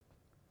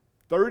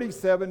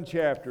37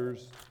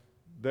 chapters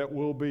that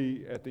will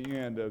be at the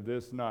end of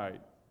this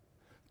night.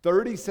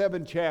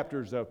 37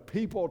 chapters of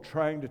people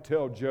trying to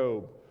tell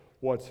Job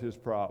what's his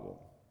problem.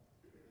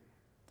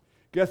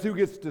 Guess who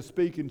gets to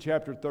speak in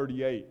chapter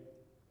 38?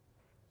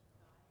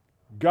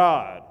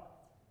 God.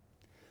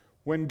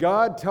 When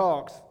God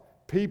talks,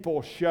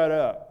 people shut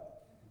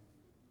up.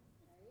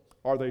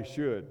 Or they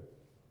should.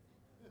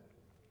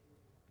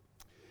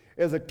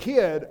 As a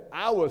kid,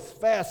 I was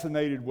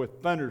fascinated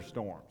with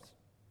thunderstorms.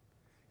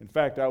 In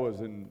fact, I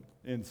was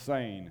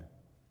insane.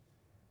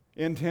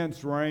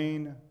 Intense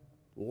rain,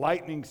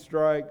 lightning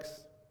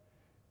strikes,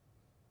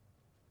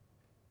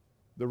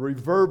 the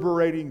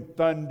reverberating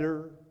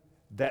thunder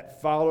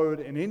that followed,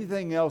 and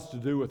anything else to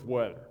do with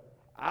weather.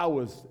 I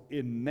was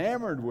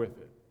enamored with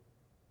it.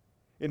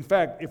 In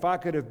fact, if I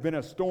could have been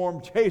a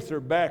storm chaser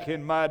back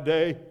in my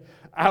day,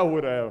 I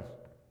would have.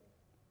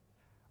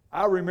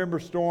 I remember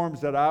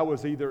storms that I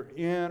was either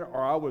in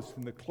or I was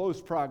in the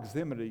close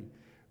proximity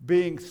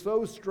being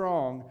so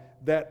strong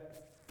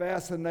that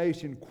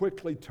fascination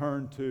quickly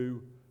turned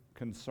to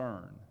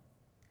concern.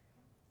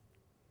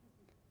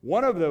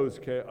 One of those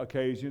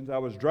occasions, I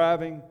was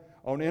driving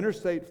on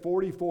Interstate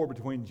 44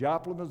 between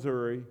Joplin,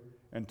 Missouri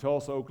and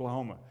Tulsa,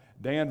 Oklahoma.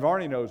 Dan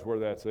Varney knows where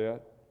that's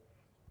at.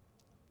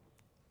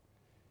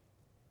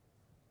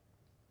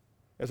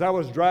 As I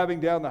was driving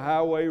down the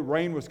highway,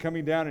 rain was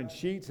coming down in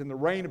sheets, and the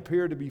rain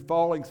appeared to be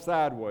falling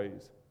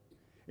sideways,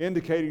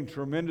 indicating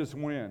tremendous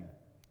wind.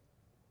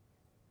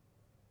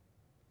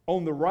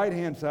 On the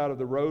right-hand side of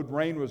the road,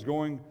 rain was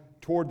going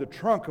toward the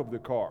trunk of the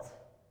car.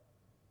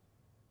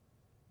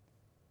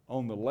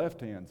 On the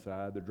left-hand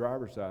side, the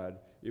driver's side,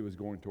 it was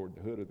going toward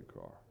the hood of the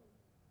car.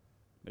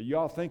 Now,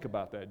 y'all think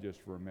about that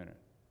just for a minute.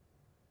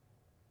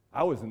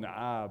 I was in the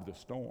eye of the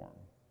storm.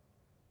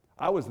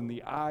 I was in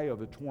the eye of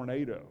the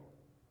tornado.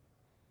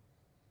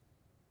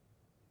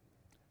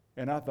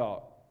 And I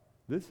thought,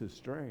 this is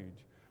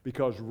strange,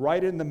 because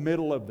right in the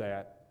middle of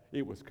that,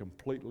 it was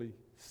completely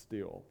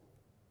still.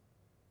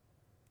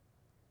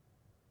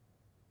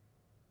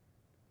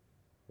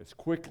 As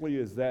quickly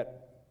as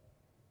that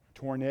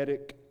tornado,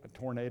 I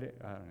don't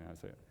know how to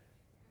say it,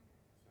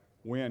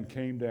 wind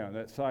came down,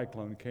 that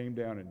cyclone came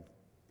down and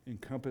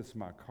encompassed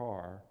my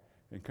car,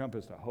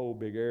 encompassed a whole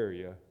big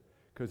area,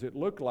 because it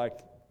looked like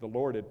the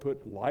Lord had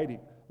put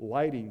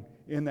lighting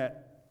in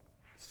that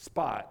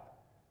spot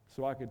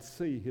so I could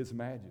see His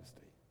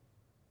majesty.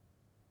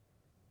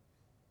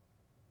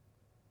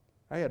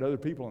 I had other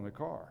people in the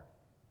car,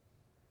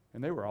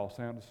 and they were all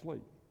sound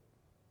asleep.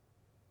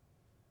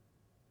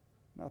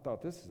 And I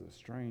thought, this is a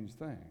strange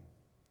thing.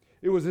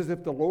 It was as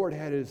if the Lord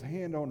had His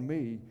hand on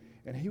me,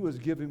 and He was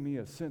giving me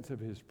a sense of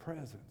His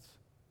presence.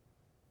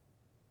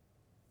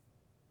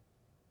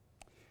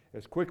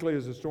 As quickly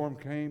as the storm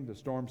came, the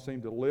storm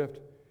seemed to lift,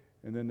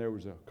 and then there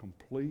was a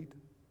complete,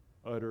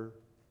 utter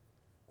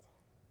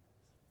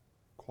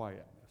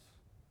quietness.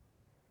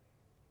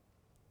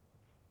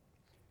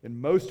 In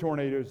most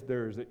tornadoes,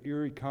 there is an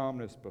eerie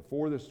calmness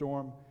before the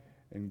storm,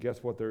 and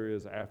guess what there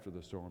is after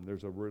the storm?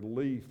 There's a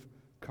relief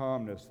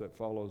calmness that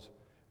follows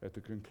at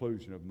the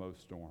conclusion of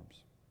most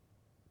storms.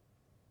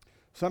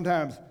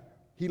 Sometimes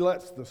He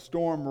lets the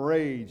storm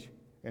rage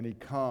and He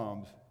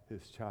calms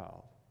His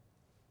child.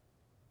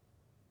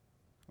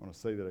 I want to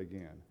say that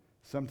again.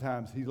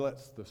 Sometimes He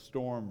lets the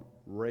storm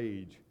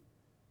rage,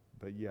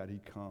 but yet He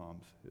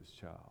calms His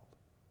child.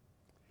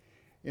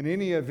 In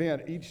any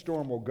event, each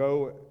storm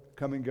will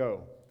come and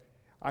go.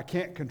 I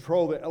can't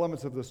control the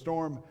elements of the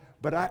storm,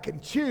 but I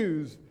can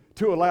choose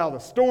to allow the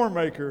storm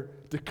maker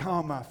to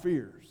calm my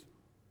fears.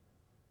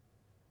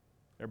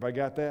 Everybody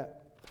got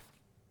that?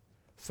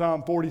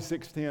 Psalm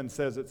 46:10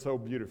 says it so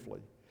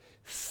beautifully.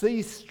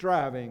 Cease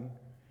striving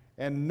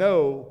and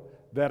know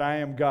that I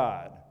am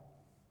God.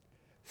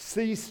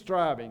 Cease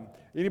striving.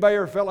 Anybody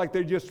ever felt like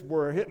they just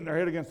were hitting their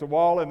head against the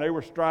wall and they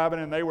were striving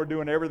and they were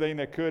doing everything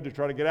they could to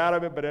try to get out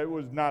of it, but it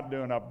was not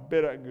doing a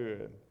bit of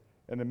good?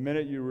 And the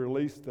minute you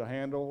release the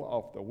handle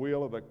off the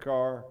wheel of the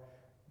car,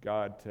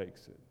 God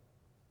takes it.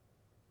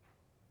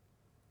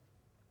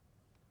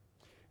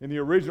 In the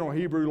original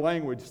Hebrew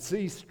language,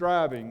 cease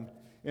striving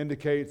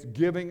indicates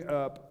giving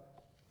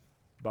up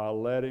by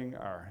letting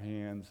our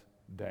hands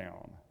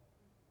down.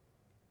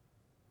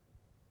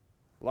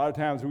 A lot of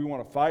times we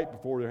want to fight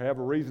before we have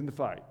a reason to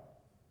fight.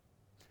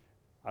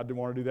 I do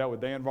want to do that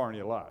with Dan Varney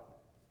a lot.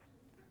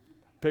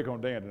 Pick on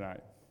Dan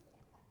tonight.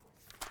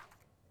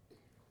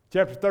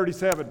 Chapter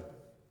 37,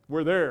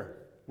 we're there.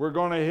 We're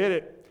going to hit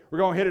it. We're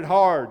going to hit it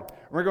hard.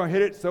 We're going to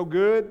hit it so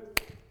good,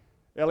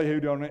 Elihu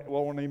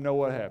won't even know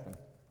what happened.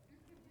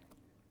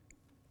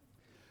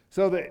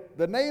 So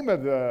the name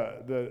of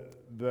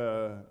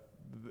the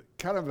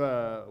kind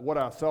of what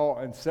I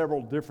saw in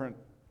several different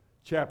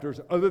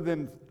chapters, other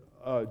than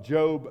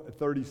Job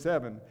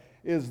 37,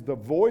 is the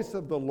voice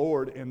of the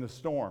Lord in the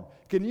storm.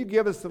 Can you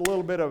give us a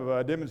little bit of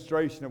a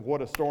demonstration of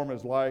what a storm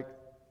is like?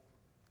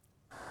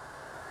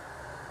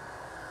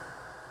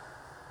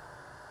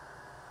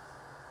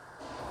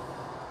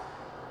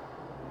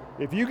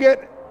 If you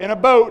get in a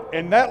boat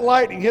and that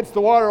lightning hits the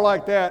water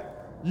like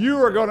that, you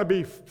are going to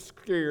be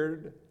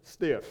scared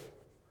stiff.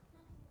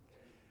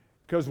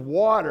 Because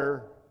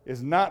water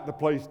is not the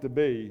place to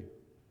be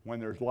when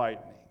there's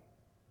lightning.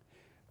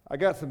 I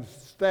got some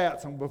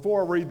stats, and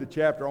before I read the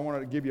chapter, I want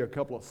to give you a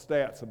couple of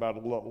stats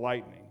about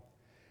lightning.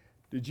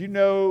 Did you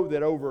know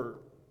that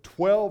over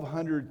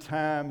 1,200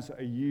 times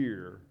a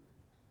year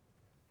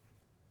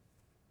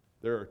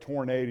there are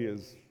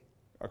tornadoes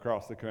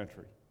across the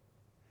country?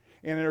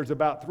 And there's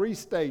about 3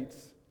 states.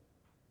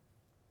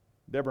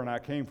 Deborah and I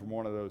came from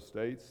one of those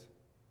states.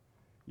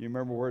 You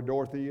remember where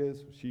Dorothy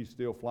is? She's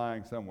still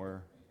flying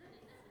somewhere.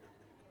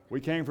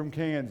 We came from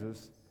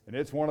Kansas, and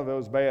it's one of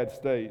those bad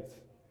states.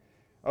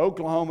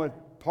 Oklahoma,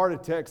 part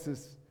of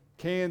Texas,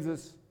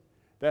 Kansas,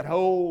 that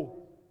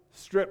whole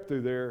strip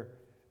through there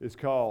is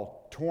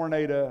called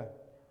Tornado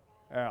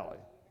Alley.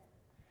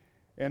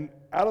 And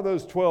out of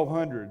those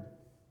 1,200,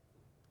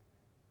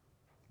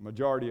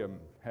 majority of them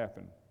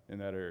happen in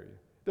that area.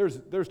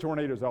 There's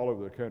tornadoes all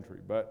over the country,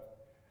 but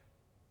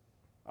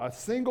a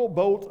single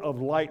bolt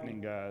of lightning,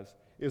 guys,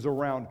 is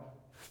around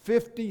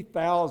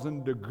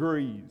 50,000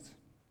 degrees.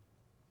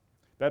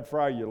 That'd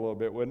fry you a little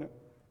bit, wouldn't it?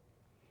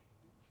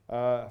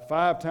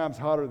 5 times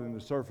hotter than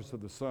the surface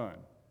of the sun.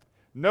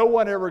 No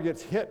one ever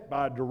gets hit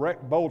by a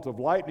direct bolt of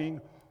lightning,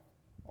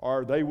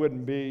 or they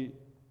wouldn't be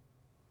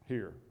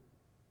here.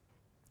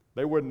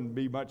 There wouldn't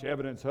be much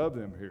evidence of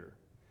them here.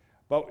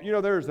 But you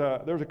know, there's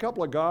a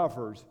couple of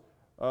golfers.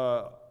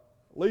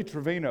 Lee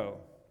Trevino,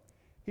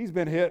 he's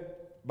been hit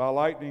by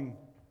lightning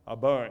a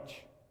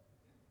bunch,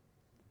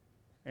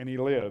 and he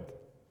lived.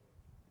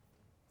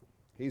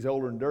 He's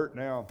older than dirt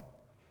now.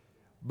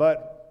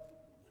 But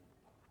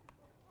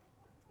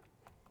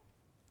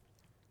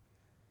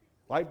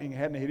lightning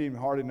hadn't hit him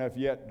hard enough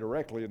yet,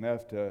 directly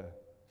enough to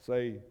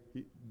say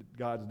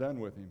God's done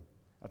with him.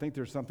 I think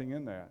there's something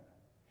in that.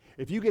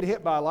 If you get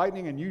hit by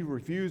lightning and you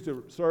refuse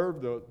to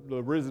serve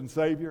the risen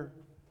Savior,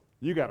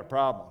 you got a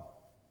problem.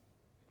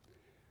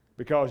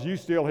 Because you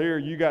still here,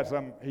 you got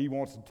something he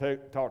wants to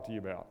talk to you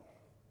about.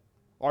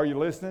 Are you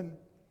listening?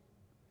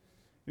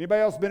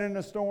 Anybody else been in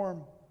a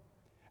storm?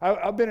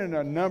 I've been in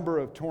a number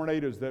of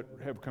tornadoes that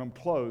have come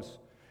close.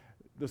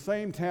 The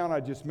same town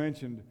I just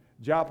mentioned,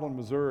 Joplin,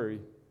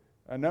 Missouri,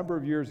 a number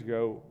of years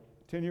ago,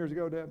 10 years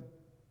ago, Deb?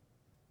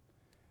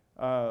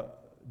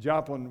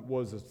 Joplin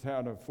was a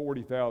town of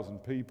 40,000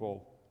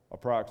 people,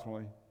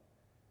 approximately.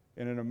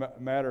 And in a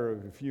matter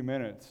of a few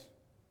minutes,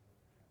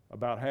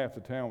 about half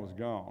the town was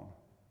gone.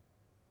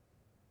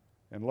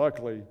 And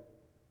luckily,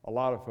 a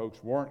lot of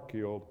folks weren't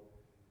killed.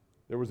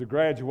 There was a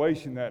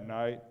graduation that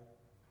night,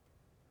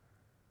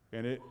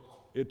 and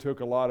it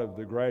took a lot of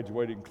the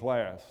graduating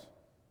class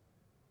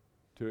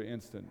to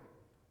instant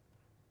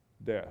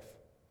death.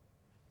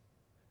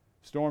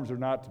 Storms are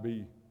not to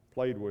be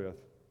played with.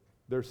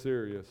 They're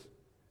serious.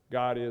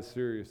 God is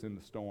serious in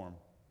the storm,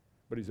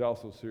 but he's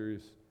also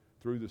serious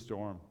through the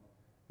storm,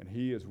 and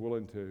he is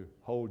willing to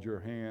hold your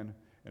hand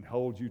and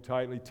hold you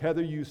tightly,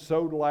 tether you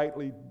so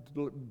lightly,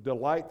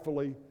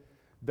 delightfully,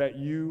 that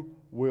you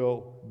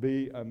will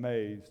be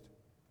amazed.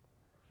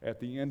 At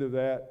the end of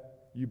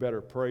that, you better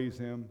praise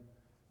him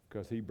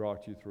because he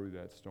brought you through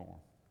that storm.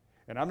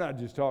 And I'm not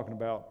just talking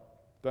about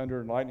thunder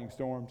and lightning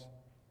storms.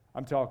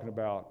 I'm talking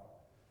about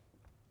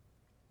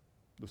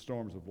the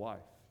storms of life.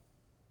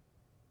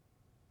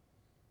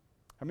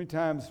 How many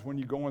times when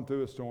you're going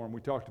through a storm,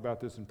 we talked about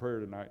this in prayer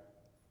tonight,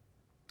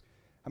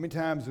 how many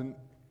times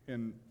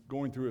in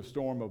going through a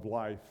storm of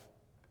life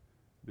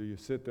do you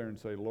sit there and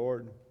say,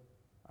 Lord,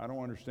 I don't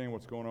understand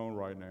what's going on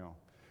right now,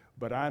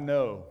 but I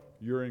know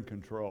you're in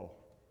control.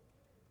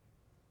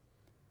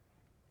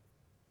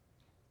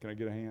 Can I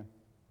get a hand?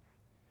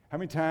 How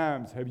many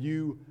times have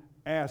you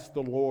asked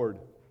the Lord,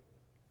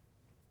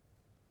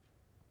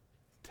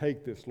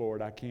 take this,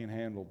 Lord, I can't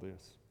handle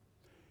this.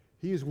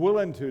 He's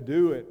willing to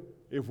do it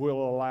if we'll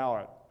allow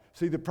it.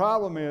 See, the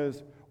problem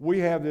is we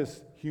have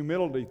this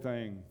humility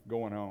thing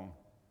going on.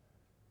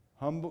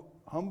 Humble,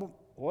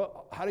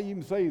 well, how do you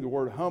even say the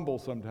word humble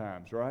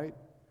sometimes, right?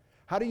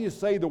 How do you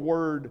say the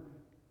word,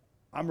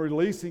 I'm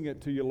releasing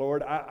it to you,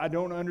 Lord. I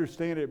don't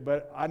understand it,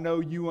 but I know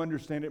you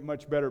understand it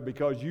much better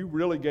because you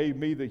really gave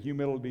me the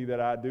humility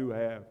that I do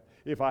have,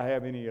 if I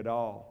have any at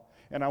all.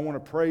 And I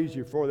want to praise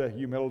you for that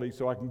humility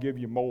so I can give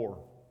you more.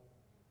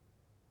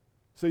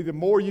 See, the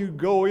more you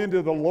go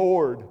into the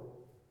Lord,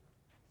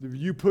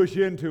 you push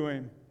into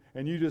him,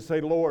 and you just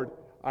say, Lord,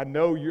 I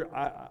know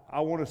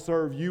I want to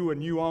serve you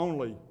and you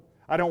only.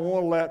 I don't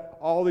want to let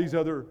all these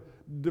other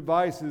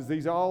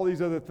devices, all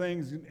these other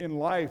things in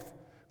life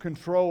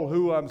control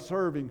who I'm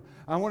serving.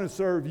 I want to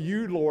serve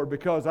you, Lord,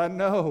 because I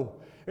know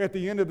at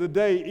the end of the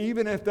day,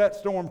 even if that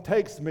storm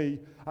takes me,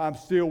 I'm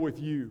still with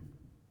you.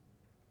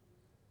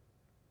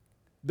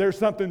 There's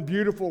something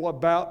beautiful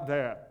about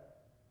that.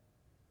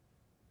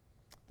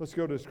 Let's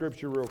go to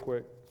Scripture real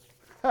quick.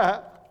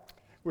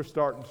 We're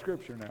starting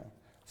Scripture now.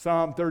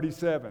 Psalm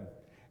 37.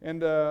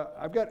 And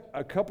I've got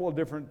a couple of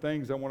different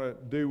things I want to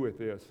do with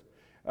this.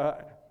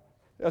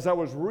 As I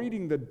was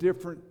reading the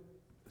different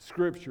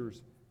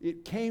Scriptures,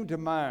 it came to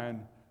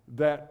mind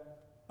that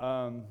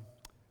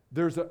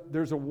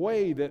there's a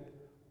way that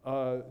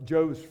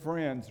Job's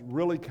friends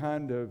really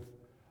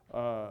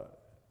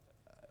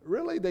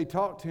they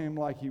talked to him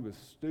like he was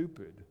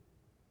stupid.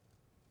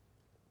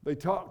 They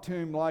talked to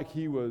him like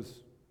he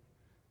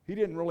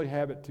didn't really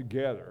have it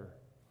together.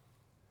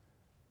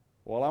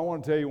 Well, I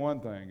want to tell you one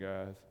thing,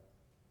 guys.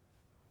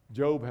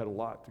 Job had a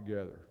lot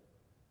together.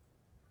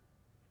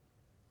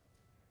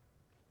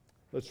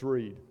 Let's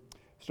read.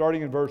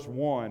 Starting in verse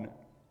 1.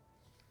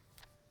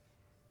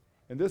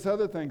 And this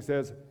other thing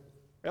says,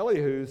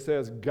 Elihu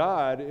says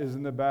God is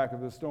in the back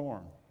of the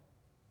storm.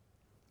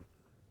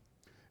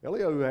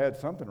 Elihu had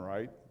something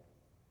right.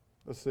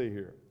 Let's see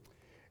here.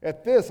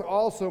 At this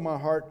also my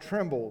heart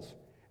trembles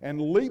and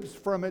leaps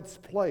from its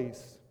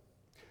place.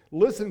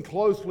 Listen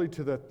closely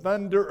to the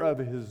thunder of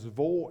his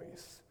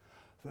voice.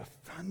 The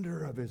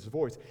thunder of his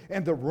voice.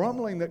 And the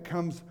rumbling that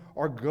comes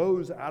or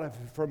goes out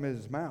from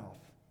his mouth.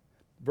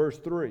 Verse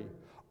 3.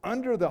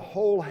 Under the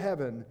whole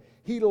heaven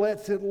he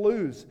lets it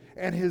loose,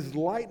 and his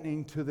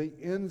lightning to the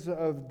ends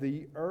of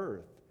the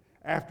earth.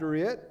 After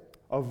it,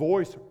 a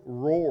voice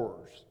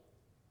roars.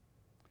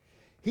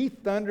 He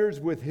thunders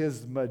with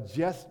his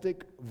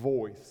majestic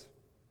voice,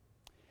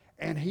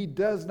 and he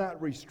does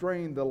not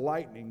restrain the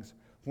lightnings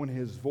when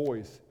his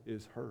voice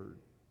is heard.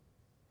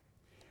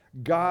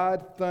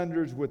 God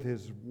thunders with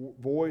his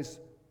voice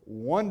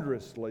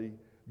wondrously,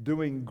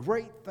 doing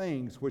great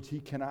things which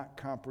he cannot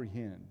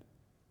comprehend.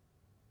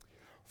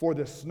 For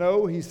the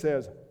snow, he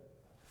says,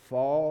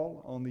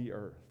 fall on the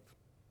earth,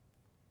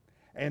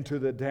 and to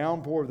the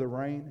downpour of the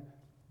rain,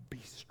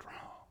 be strong.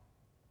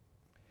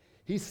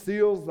 He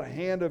seals the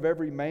hand of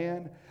every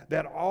man,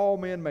 that all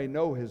men may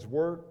know his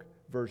work.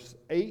 Verse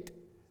 8,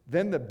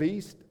 then the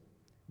beast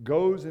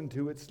goes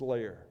into its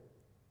lair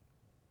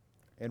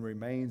and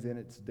remains in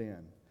its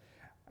den.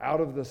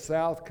 Out of the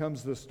south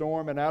comes the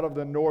storm, and out of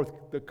the north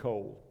the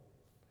cold.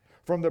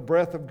 From the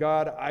breath of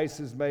God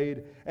ice is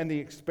made, and the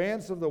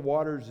expanse of the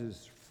waters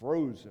is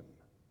frozen.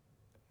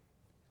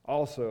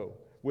 Also,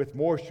 with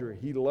moisture,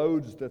 he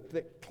loads the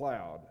thick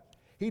cloud.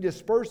 He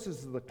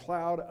disperses the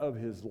cloud of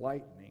his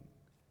lightning.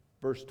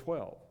 Verse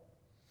 12.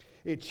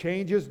 It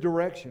changes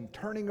direction,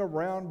 turning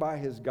around by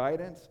his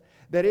guidance,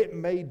 that it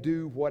may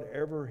do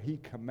whatever he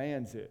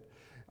commands it.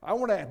 I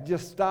want to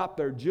just stop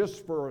there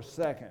just for a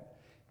second.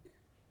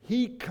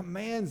 He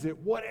commands it,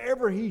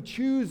 whatever he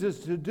chooses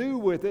to do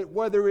with it,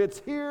 whether it's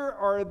here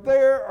or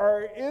there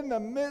or in the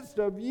midst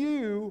of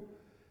you,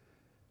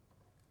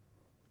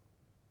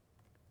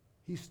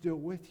 he's still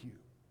with you.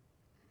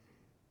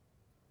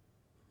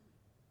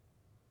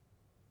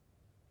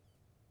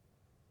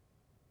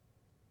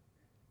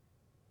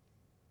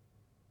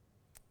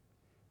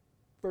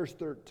 Verse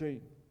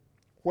 13,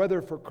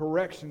 whether for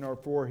correction or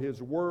for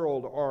his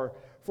world or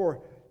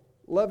for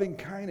loving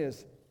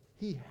kindness,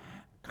 he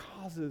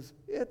causes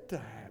it to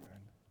happen.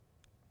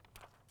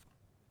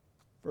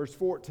 Verse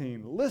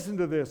 14, listen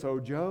to this, O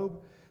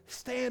Job.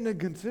 Stand and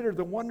consider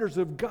the wonders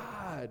of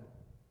God.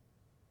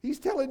 He's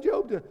telling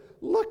Job to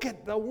look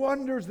at the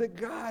wonders that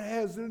God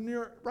has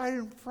right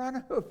in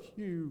front of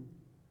you.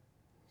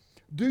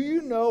 Do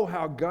you know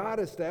how God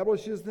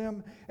establishes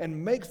them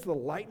and makes the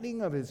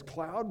lightning of his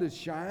cloud to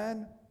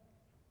shine?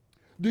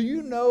 Do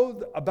you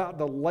know about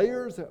the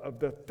layers of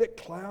the thick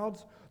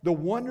clouds, the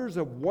wonders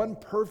of one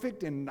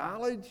perfect in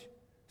knowledge?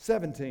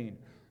 17,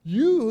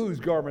 you whose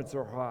garments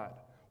are hot,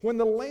 when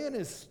the land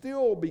is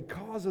still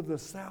because of the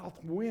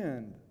south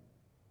wind.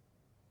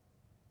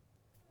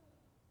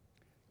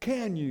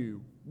 Can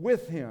you,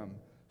 with him,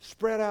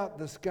 spread out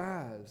the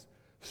skies,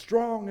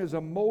 strong as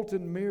a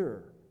molten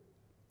mirror?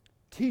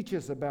 Teach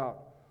us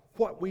about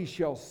what we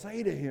shall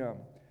say to him.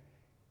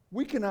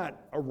 We cannot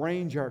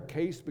arrange our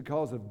case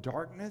because of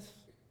darkness.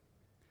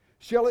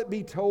 Shall it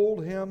be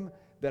told him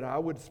that I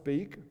would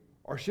speak?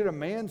 Or should a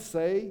man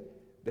say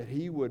that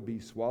he would be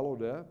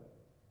swallowed up?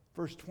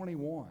 Verse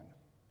 21.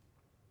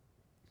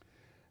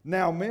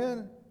 Now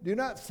men do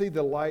not see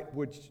the light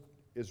which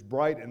is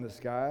bright in the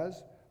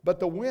skies, but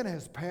the wind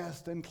has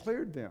passed and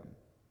cleared them.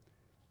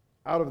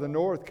 Out of the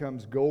north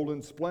comes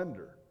golden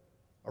splendor.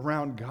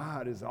 Around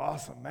God is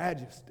awesome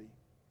majesty.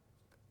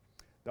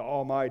 The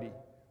Almighty,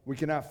 we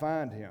cannot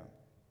find him.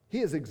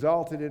 He is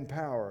exalted in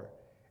power,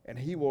 and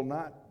he will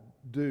not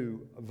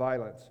do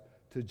violence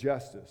to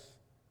justice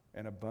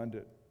and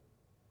abundant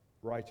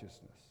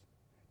righteousness.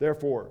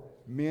 Therefore,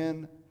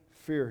 men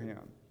fear him.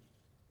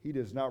 He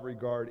does not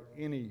regard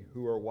any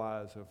who are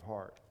wise of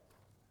heart.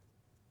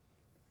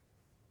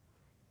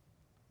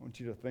 I want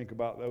you to think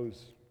about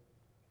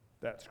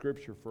that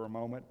scripture for a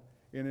moment.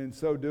 And in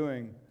so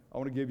doing, I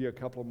want to give you a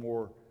couple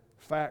more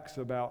facts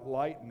about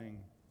lightning.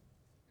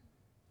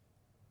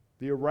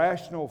 The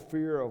irrational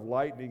fear of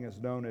lightning is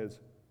known as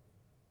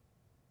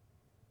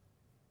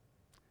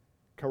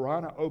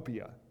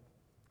Caranophobia.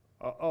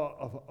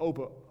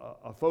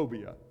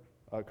 Caranophobia.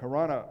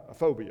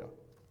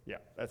 Yeah,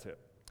 that's it.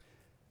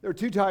 There are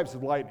two types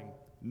of lightning,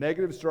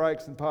 negative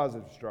strikes and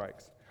positive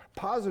strikes.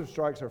 Positive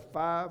strikes are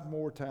 5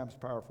 more times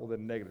powerful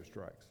than negative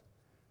strikes.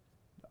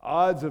 The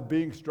odds of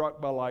being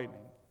struck by lightning.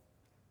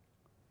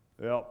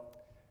 Well,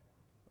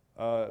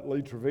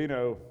 Lee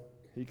Trevino,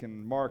 he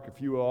can mark a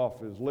few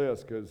off his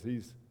list because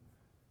it's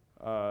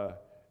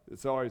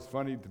always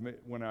funny to me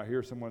when I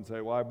hear someone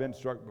say, well, I've been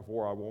struck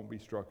before, I won't be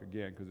struck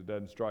again, because it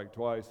doesn't strike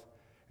twice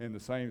in the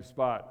same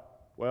spot.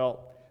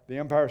 Well, the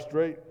Empire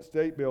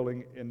State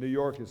Building in New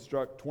York is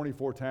struck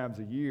 24 times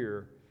a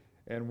year,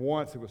 and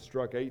once it was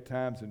struck 8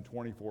 times in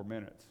 24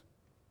 minutes.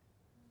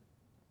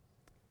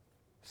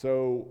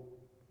 So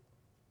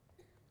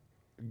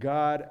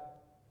God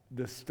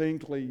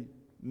distinctly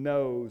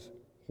knows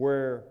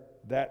where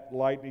that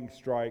lightning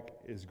strike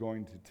is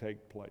going to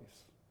take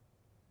place.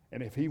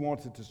 And if he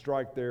wants it to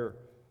strike there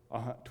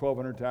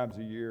 1,200 times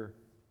a year,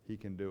 he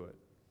can do it.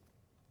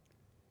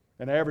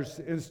 An average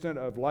instant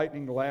of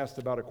lightning lasts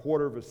about a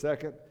quarter of a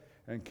second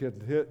and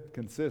can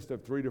consist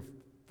of 3 to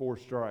 4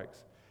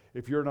 strikes.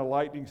 If you're in a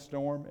lightning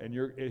storm and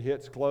it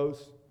hits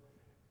close,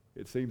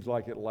 it seems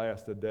like it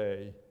lasts a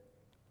day.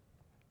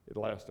 It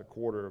lasts a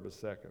quarter of a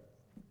second.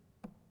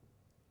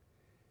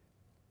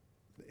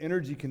 The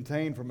energy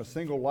contained from a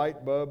single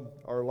light bulb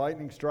or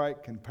lightning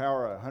strike can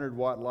power a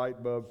 100-watt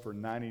light bulb for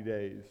 90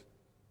 days.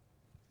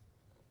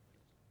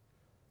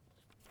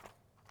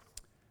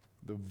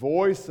 The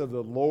voice of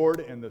the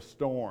Lord in the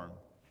storm.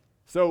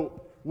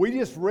 So we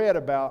just read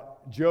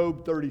about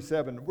Job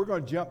 37. We're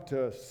going to jump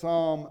to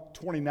Psalm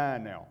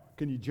 29 now.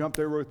 Can you jump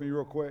there with me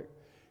real quick?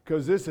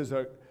 Because this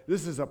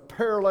is a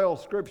parallel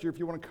scripture, if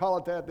you want to call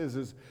it that.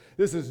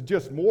 This is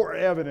just more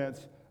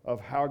evidence of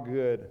how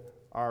good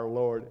our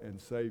Lord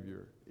and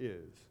Savior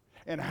is,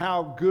 and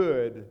how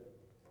good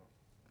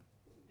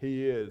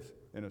He is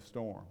in a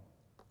storm.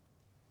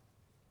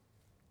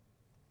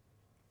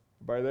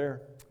 Everybody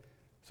there?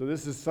 So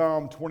this is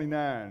Psalm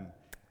 29.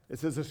 It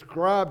says,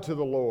 ascribe to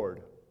the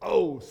Lord,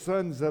 O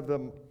sons of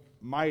the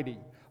mighty.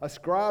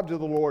 Ascribe to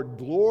the Lord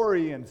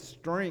glory and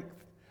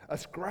strength.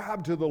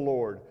 Ascribe to the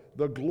Lord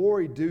the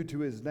glory due to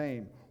His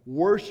name.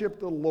 Worship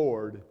the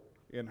Lord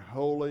in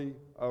holy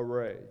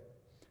array.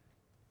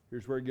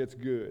 Here's where it gets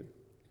good.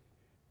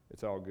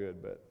 It's all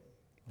good, but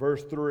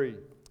verse 3.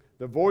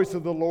 The voice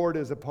of the Lord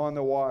is upon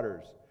the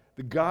waters.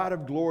 The God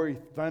of glory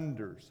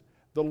thunders.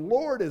 The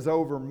Lord is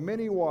over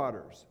many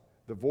waters.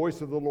 The voice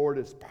of the Lord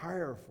is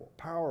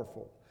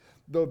powerful.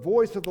 The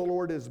voice of the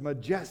Lord is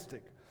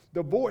majestic.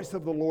 The voice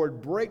of the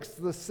Lord breaks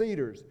the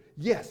cedars.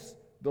 Yes,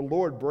 the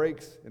Lord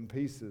breaks in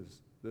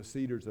pieces the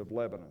cedars of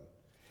Lebanon.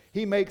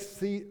 He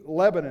makes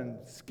Lebanon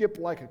skip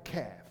like a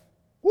calf.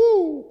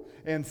 Woo!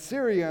 And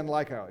Syrian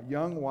like a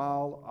young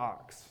wild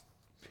ox.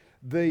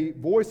 The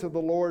voice of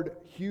the Lord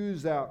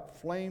hews out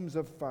flames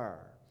of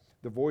fire.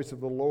 The voice of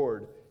the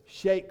Lord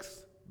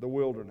shakes the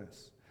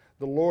wilderness.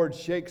 The Lord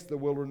shakes the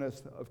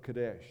wilderness of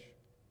Kadesh.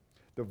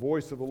 The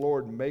voice of the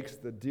Lord makes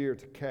the deer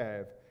to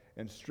calve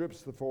and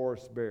strips the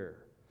forest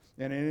bare.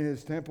 And in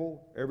His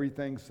temple,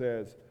 everything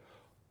says,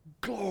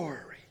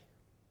 glory.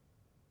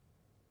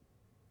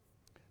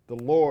 The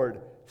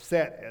Lord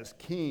sat as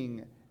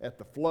king at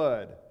the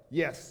flood.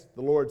 Yes,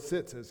 the Lord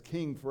sits as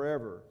king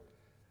forever.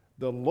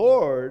 The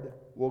Lord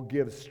will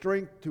give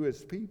strength to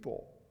His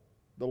people.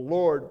 The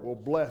Lord will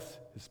bless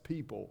His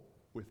people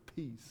with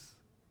peace.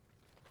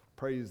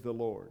 Praise the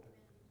Lord.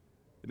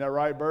 Isn't that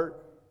right,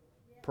 Bert?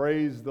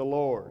 Praise the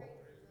Lord.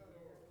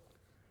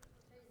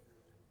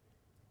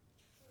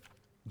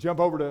 Jump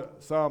over to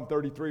Psalm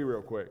 33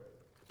 real quick.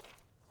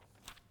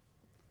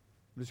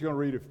 I'm just going to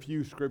read a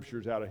few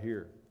scriptures out of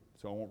here,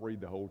 so I won't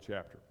read the whole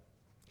chapter.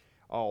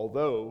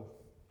 Although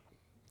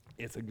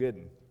it's a good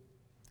one.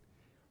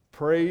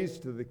 Praise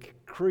to the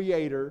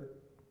Creator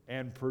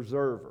and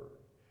Preserver.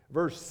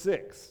 Verse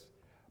 6.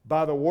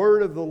 By the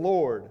word of the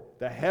Lord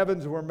the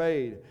heavens were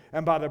made,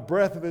 and by the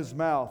breath of His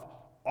mouth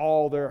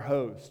all their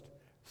host.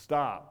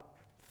 Stop,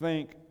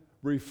 think,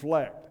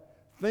 reflect.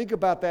 Think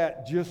about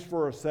that just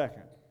for a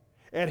second.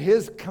 At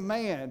His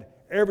command,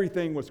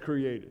 everything was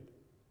created.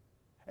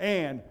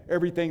 And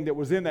everything that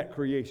was in that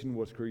creation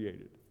was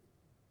created.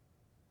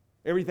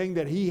 Everything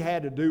that He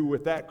had to do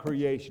with that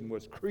creation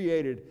was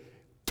created.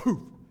 Poof!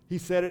 He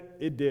said it,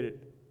 it did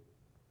it.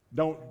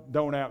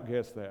 Don't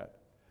outguess that.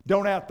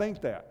 Don't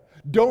outthink that.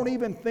 Don't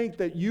even think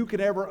that you can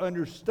ever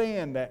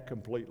understand that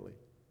completely.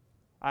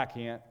 I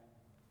can't.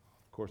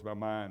 Of course, my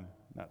mind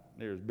not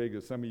near as big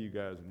as some of you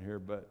guys in here,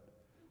 but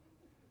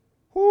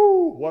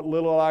whoo, what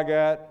little I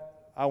got,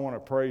 I want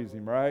to praise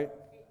Him, right?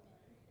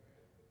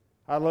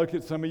 I look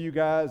at some of you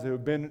guys who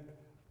have been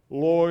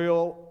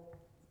loyal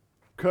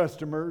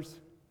customers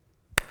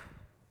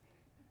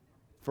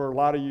for a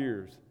lot of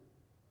years,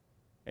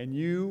 and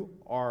you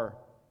are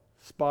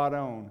spot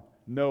on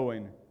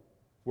knowing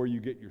where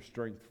you get your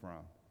strength from.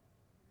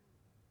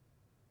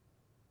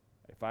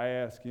 If I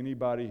ask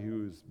anybody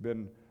who's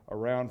been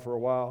around for a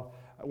while,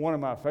 one of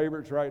my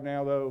favorites right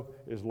now, though,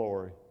 is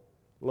Lori.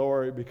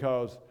 Lori,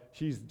 because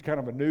she's kind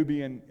of a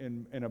newbie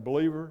and a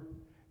believer,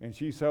 and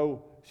she's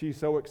so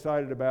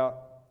excited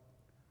about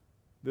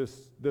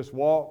this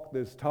walk,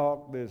 this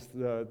talk, this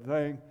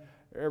thing.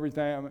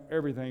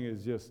 Everything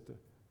is just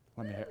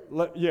Let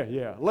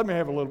me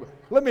have a little bit.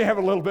 Let me have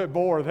a little bit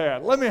more of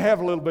that. Let me have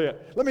a little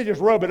bit. Let me just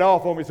rub it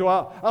off on me so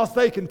I'll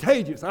stay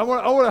contagious. I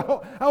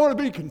want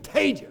to be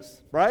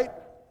contagious, right?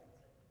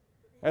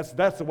 That's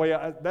the way.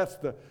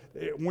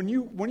 When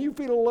you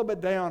feel a little bit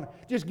down,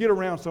 just get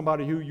around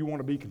somebody who you want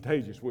to be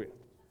contagious with.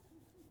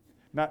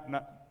 Not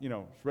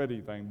spread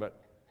anything, but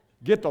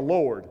get the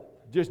Lord.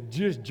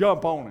 Just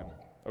jump on him,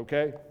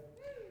 okay?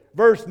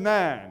 Verse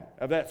 9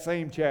 of that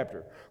same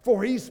chapter.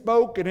 For he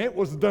spoke and it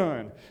was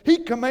done. He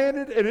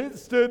commanded and it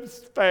stood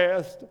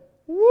fast.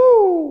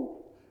 Woo!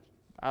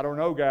 I don't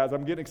know, guys.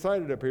 I'm getting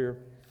excited up here.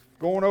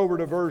 Going over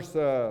to verse...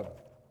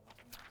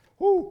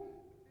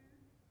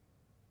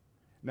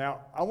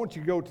 Now, I want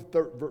you to go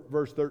to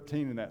verse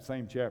 13 in that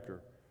same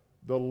chapter.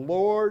 The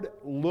Lord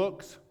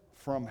looks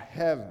from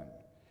heaven.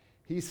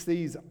 He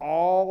sees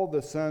all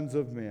the sons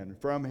of men.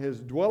 From his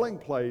dwelling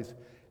place,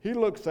 he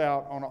looks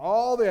out on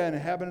all the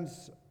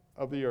inhabitants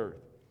of the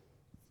earth.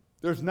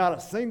 There's not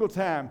a single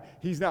time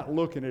he's not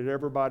looking at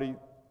everybody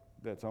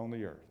that's on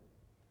the earth.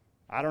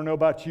 I don't know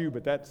about you,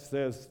 but that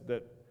says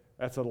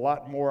that's a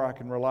lot more I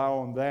can rely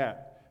on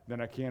that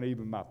than I can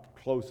even my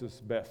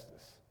closest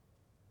bestest.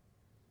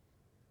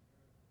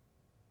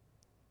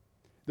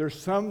 There's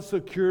some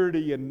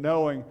security in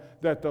knowing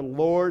that the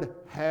Lord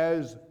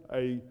has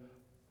a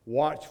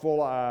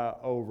watchful eye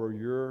over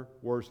your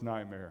worst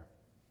nightmare.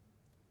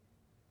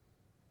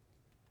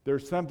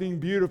 There's something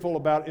beautiful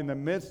about in the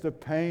midst of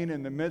pain,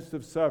 in the midst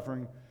of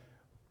suffering,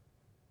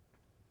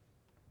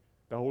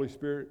 the Holy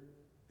Spirit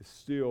is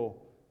still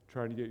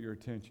trying to get your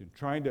attention,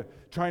 trying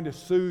to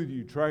soothe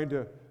you, trying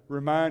to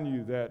remind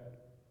you that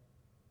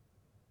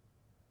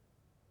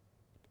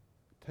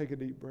take a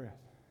deep breath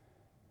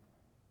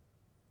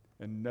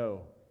and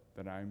know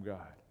that I am God.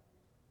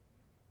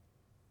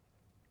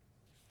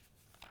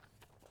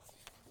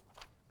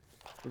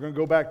 We're going to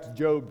go back to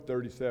Job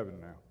 37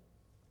 now.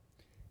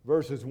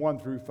 Verses 1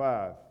 through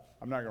 5.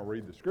 I'm not going to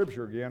read the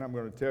scripture again. I'm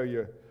going to tell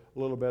you a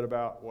little bit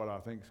about what I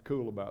think is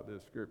cool about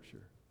this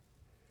scripture.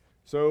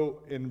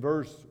 So in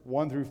verse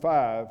 1 through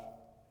 5,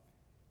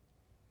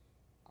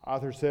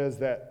 author says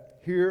that,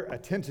 hear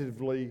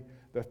attentively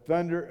the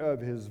thunder of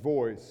his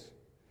voice.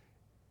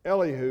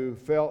 Elihu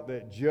felt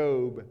that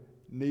Job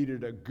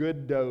needed a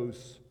good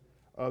dose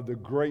of the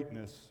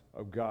greatness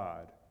of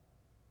God.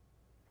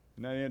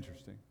 Isn't that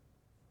interesting?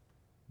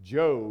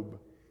 Elihu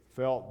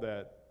felt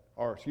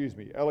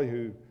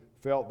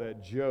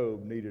that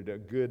Job needed a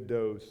good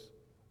dose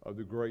of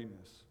the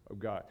greatness of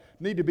God.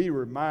 Need to be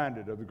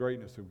reminded of the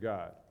greatness of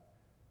God.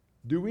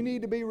 Do we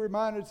need to be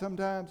reminded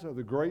sometimes of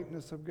the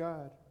greatness of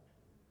God?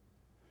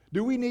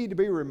 Do we need to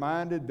be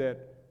reminded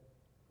that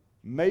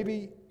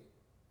maybe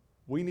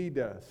we need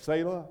to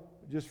Selah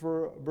just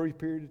for a brief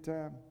period of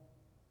time?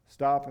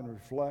 Stop and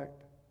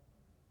reflect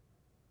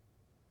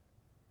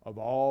of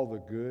all the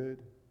good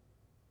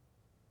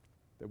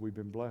that we've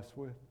been blessed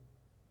with?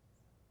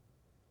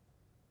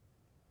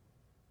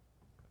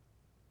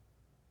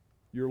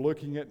 You're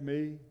looking at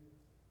me,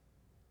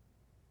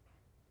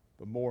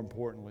 but more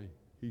importantly,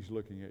 he's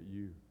looking at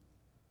you.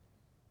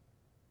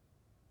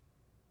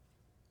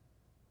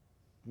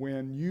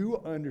 When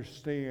you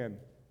understand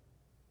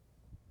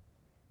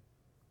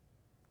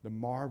the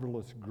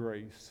marvelous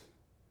grace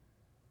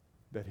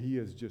that he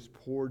has just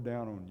poured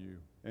down on you,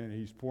 and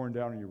he's pouring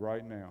down on you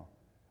right now.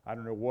 I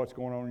don't know what's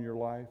going on in your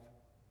life,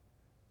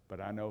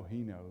 but I know he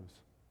knows.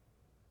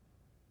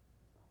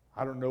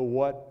 I don't know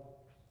what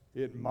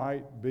it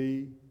might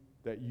be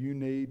that you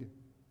need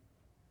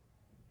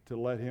to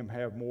let him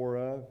have more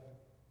of,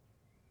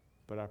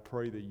 but I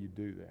pray that you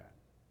do that.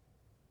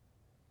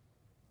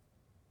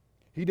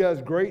 He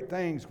does great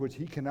things which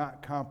he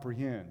cannot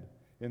comprehend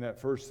in that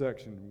first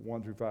section,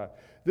 1 through 5.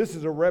 This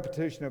is a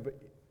repetition of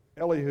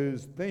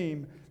Elihu's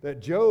theme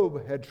that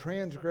Job had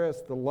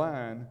transgressed the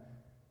line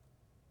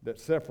that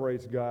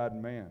separates God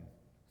and man,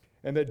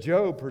 and that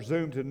Job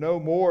presumed to know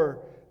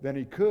more than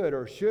he could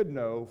or should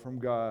know from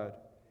God.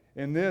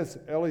 In this,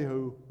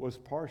 Elihu was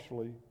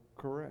partially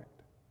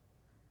correct.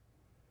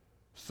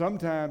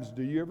 Sometimes,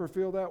 do you ever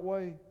feel that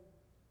way?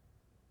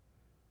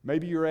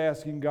 Maybe you're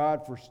asking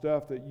God for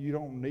stuff that you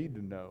don't need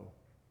to know.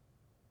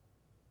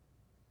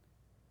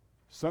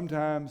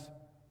 Sometimes,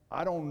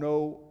 I don't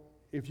know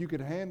if you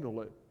could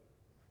handle it,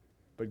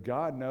 but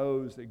God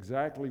knows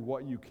exactly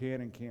what you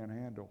can and can't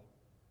handle.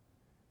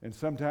 And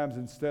sometimes,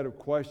 instead of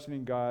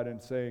questioning God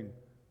and saying,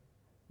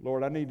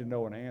 Lord, I need to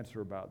know an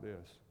answer about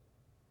this,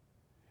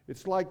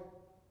 it's like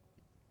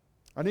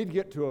I need to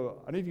get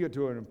to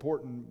an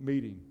important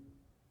meeting.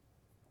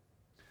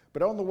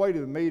 But on the way to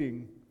the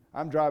meeting,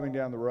 I'm driving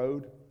down the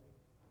road,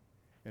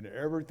 and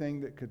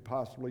everything that could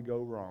possibly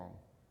go wrong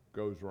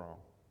goes wrong.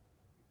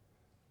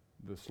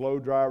 The slow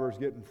drivers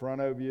get in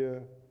front of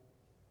you.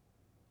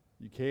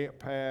 You can't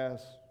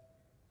pass.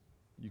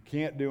 You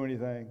can't do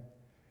anything.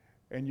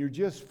 And you're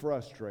just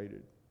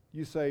frustrated.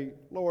 You say,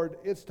 Lord,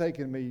 it's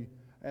taken me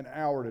an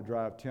hour to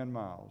drive 10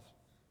 miles.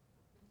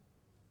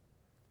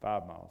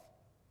 5 miles,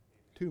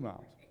 2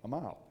 miles, a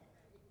mile.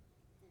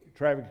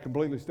 Traffic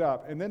completely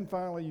stopped. And then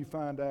finally you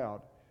find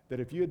out that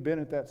if you had been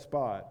at that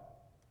spot,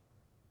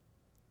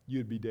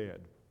 you'd be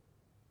dead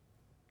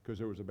because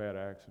there was a bad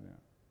accident.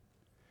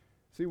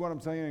 See, what I'm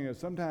saying is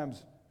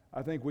sometimes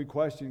I think we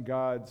question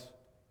God's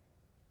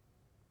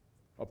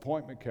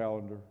appointment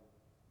calendar,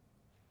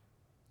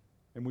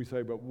 and we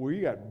say, but we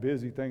got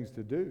busy things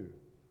to do.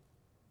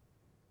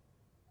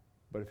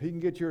 But if he can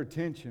get your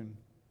attention,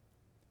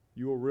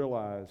 you will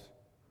realize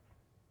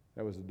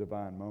that was a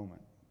divine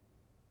moment.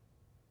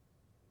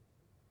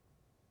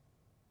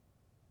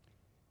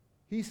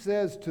 He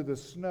says to the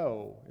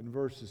snow in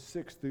verses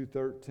 6 through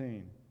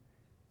 13,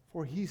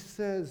 for he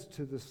says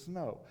to the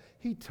snow.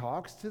 He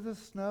talks to the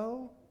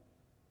snow?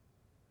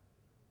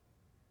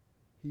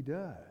 He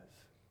does.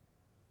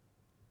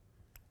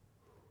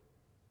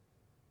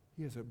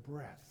 He has a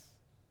breath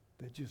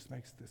that just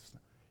makes this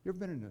snow. You ever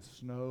been in the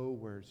snow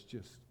where it's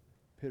just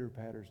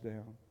pitter-patters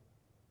down?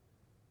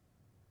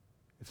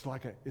 It's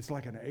like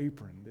an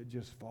apron that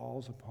just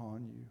falls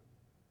upon you.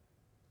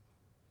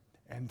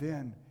 And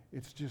then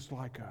it's just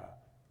like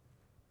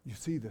you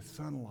see the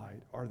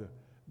sunlight or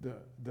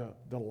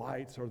the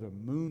lights or the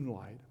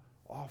moonlight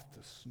off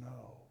the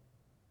snow.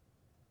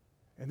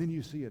 And then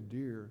you see a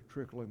deer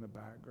trickle in the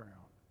background.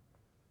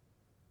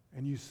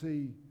 And you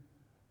see,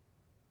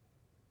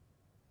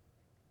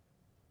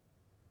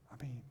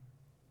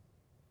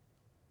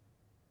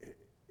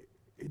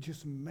 it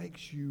just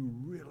makes you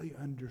really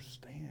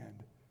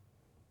understand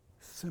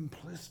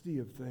simplicity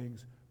of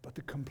things, but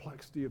the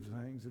complexity of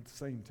things at the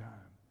same time.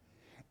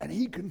 And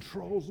he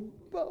controls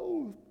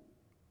both.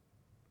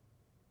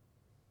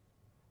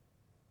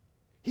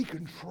 He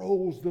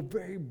controls the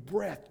very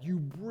breath you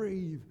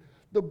breathe,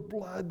 the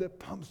blood that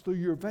pumps through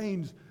your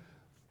veins,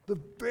 the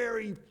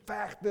very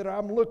fact that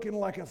I'm looking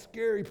like a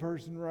scary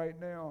person right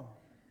now.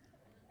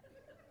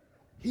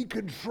 He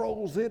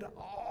controls it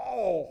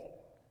all.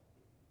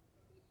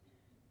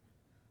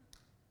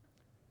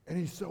 And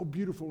he's so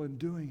beautiful in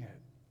doing it.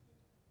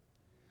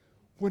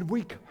 When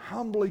we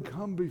humbly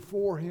come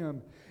before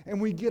him and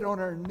we get on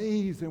our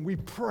knees and we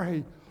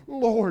pray,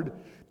 Lord,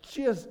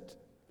 just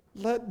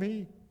let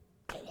me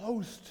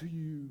close to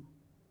you.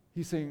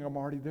 He's saying, I'm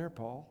already there,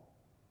 Paul.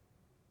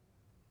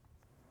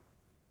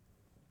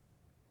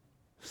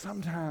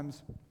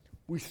 Sometimes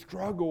we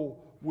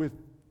struggle with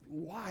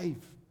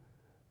life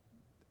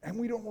and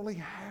we don't really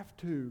have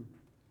to.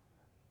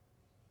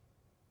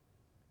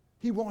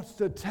 He wants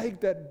to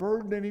take that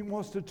burden and he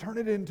wants to turn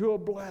it into a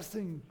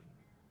blessing.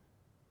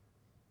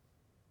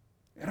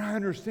 And I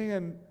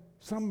understand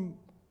some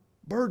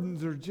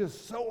burdens are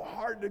just so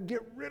hard to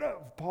get rid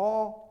of,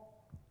 Paul.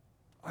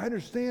 I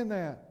understand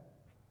that.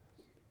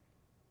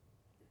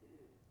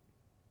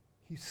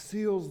 He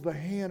seals the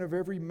hand of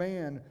every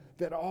man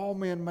that all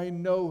men may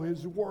know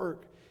his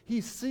work.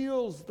 He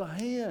seals the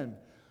hand.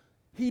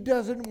 He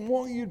doesn't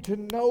want you to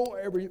know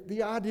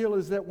the ideal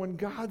is that when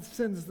God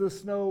sends the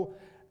snow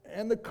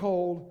and the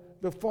cold,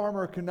 the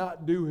farmer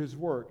cannot do his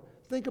work.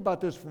 Think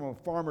about this from a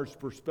farmer's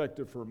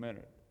perspective for a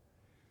minute.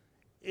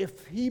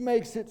 If he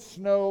makes it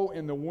snow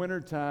in the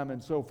wintertime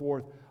and so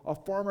forth, a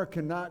farmer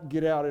cannot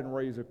get out and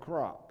raise a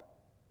crop.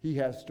 He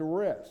has to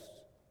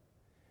rest.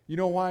 You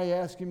know why he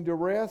asked him to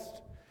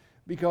rest?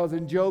 Because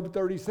in Job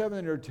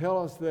 37, it'll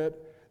tell us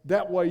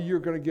that way you're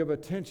going to give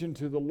attention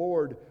to the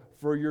Lord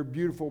for your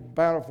beautiful,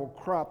 bountiful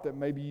crop that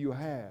maybe you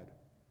had.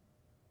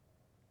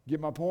 Get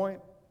my point?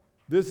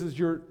 This is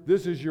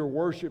your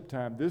worship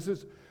time. This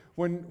is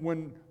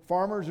when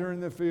farmers are in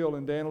the field,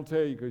 and Dan will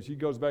tell you because he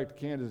goes back to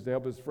Kansas to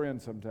help his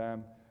friends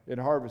sometime in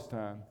harvest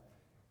time.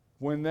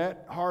 When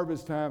that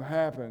harvest time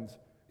happens,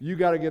 you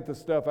got to get the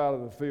stuff out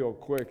of the field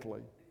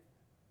quickly.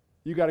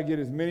 You got to get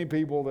as many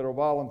people that will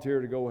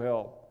volunteer to go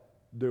help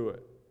do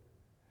it.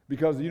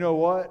 Because you know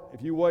what?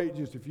 If you wait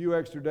just a few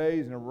extra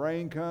days and the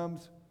rain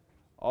comes,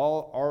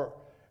 one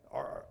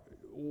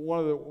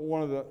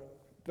of the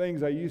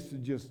things I used to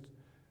just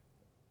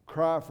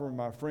cry for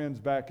my friends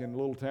back in a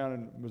little town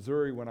in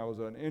Missouri when I was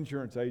an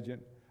insurance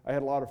agent. I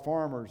had a lot of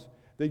farmers.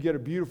 They'd get a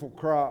beautiful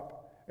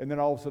crop, and then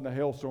all of a sudden a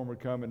hailstorm would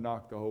come and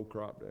knock the whole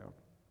crop down.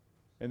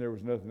 And there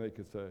was nothing they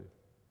could say.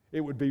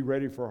 It would be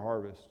ready for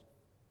harvest.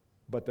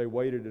 But they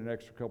waited an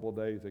extra couple of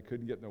days. They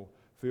couldn't get in the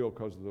field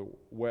because of the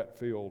wet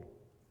field.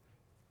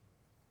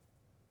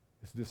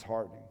 It's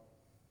disheartening.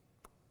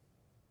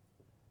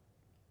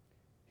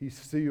 He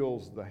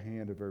seals the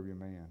hand of every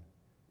man.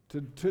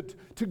 To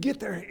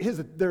get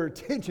their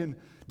attention,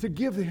 to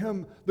give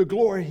him the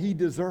glory he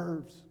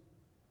deserves.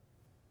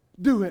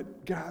 Do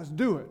it, guys,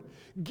 do it.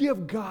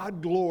 Give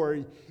God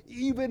glory,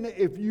 even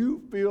if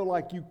you feel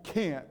like you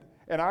can't.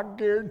 And I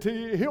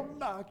guarantee you, he'll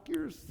knock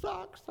your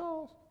socks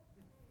off.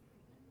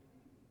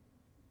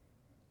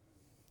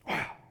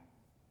 Wow.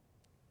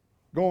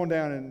 Going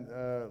down in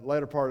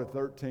later part of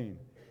 13.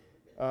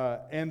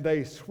 And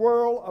they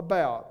swirl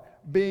about,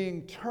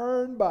 being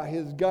turned by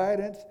his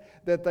guidance,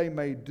 that they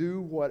may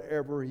do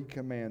whatever he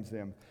commands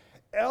them.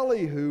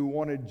 Elihu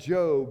wanted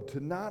Job to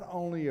not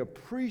only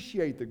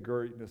appreciate the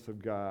greatness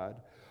of God,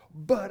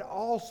 but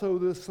also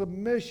the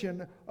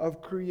submission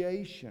of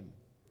creation.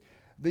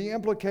 The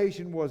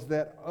implication was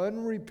that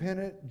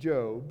unrepentant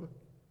Job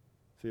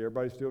See,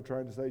 everybody's still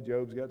trying to say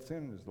Job's got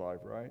sin in his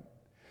life, right?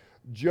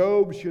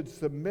 Job should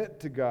submit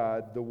to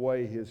God the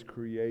way his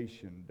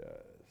creation does.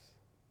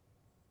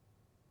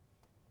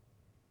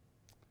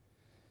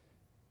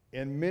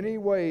 In many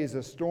ways,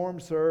 a storm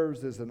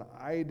serves as an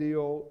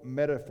ideal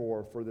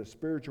metaphor for the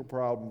spiritual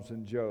problems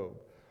in Job.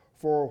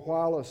 For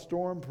while a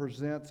storm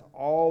presents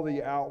all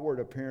the outward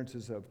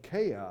appearances of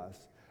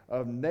chaos,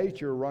 of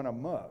nature run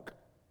amok,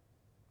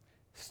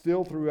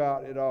 still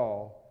throughout it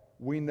all,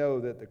 we know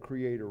that the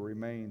Creator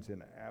remains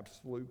in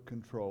absolute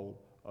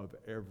control of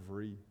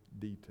every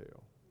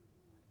detail.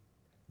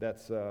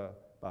 That's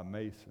by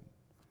Mason.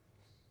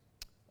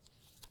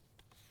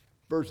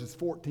 Verses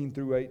 14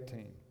 through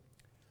 18.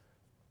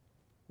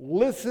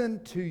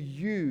 Listen to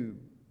you,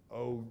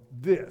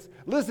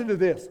 Listen to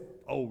this,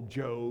 O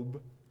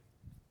Job.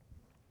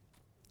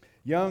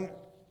 Young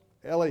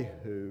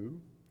Elihu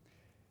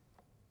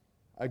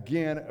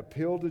again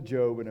appealed to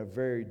Job in a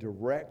very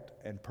direct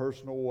and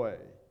personal way,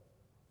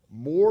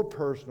 more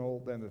personal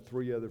than the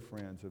three other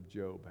friends of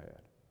Job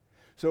had.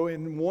 So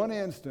in one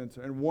instance,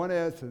 in one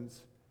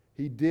essence,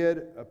 he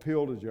did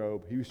appeal to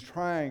Job. He was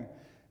trying.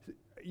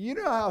 You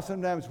know how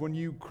sometimes when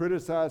you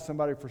criticize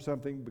somebody for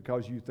something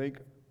because you think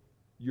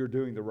you're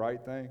doing the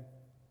right thing?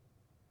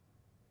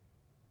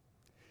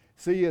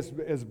 See,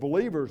 as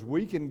believers,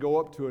 we can go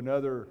up to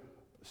another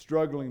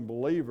struggling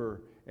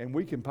believer and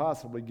we can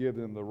possibly give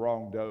them the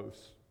wrong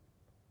dose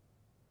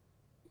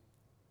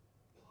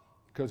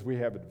because we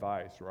have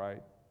advice,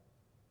 right?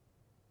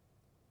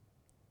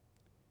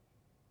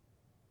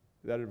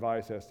 That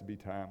advice has to be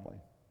timely.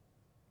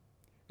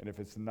 And if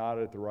it's not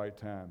at the right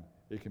time,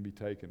 it can be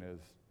taken as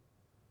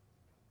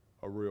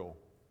a real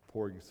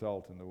pouring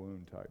salt in the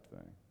wound type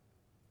thing.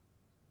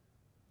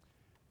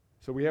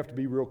 So we have to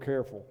be real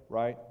careful,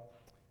 right?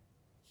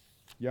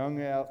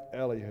 Young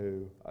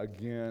Elihu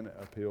again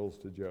appeals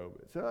to Job.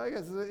 So I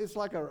guess it's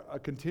like a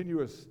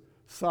continuous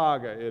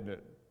saga, isn't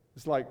it?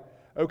 It's like,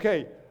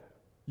 okay,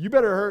 you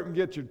better hurry and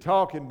get your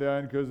talking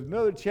done because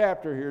another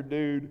chapter here,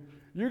 dude,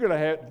 you're going to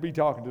have to be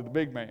talking to the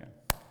big man,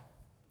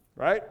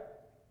 right?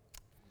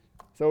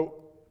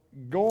 So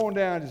go on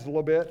down just a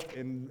little bit,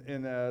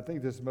 and I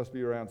think this must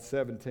be around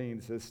 17.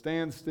 It says,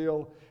 stand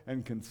still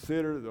and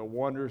consider the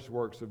wondrous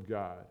works of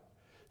God.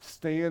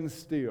 Stand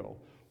still.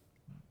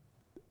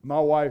 My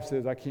wife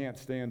says I can't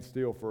stand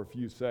still for a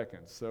few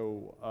seconds,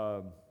 so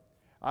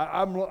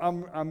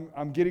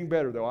I'm getting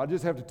better though. I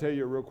just have to tell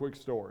you a real quick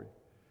story.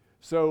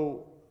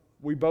 So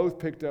we both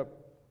picked up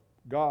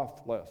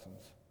golf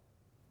lessons.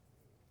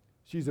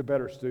 She's a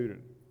better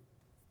student.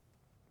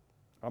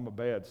 I'm a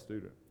bad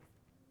student.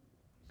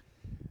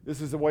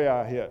 This is the way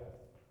I hit.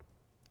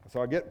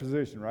 So I get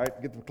position, right?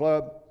 Get the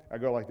club. I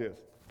go like this.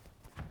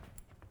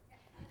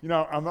 You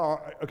know,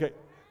 okay.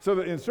 So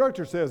the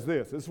instructor says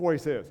this. This is what he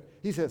says.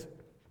 He says,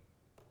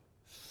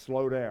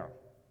 slow down.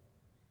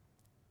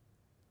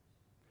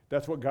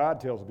 That's what God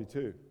tells me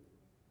too.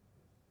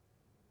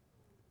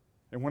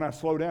 And when I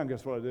slow down,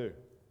 guess what I do?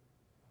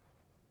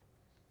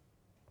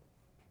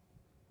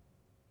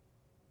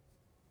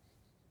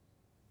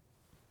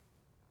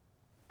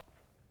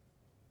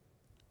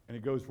 And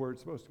it goes where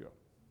it's supposed to go.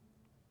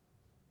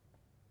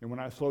 And when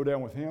I slow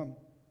down with him,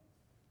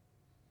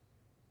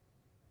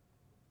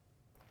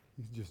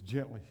 he's just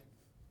gently,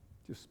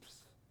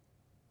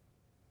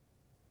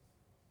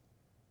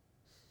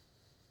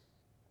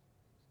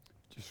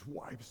 just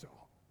wipes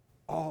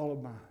all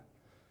of my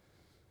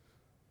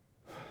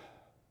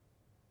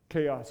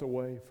chaos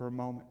away for a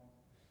moment.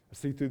 I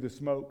see through the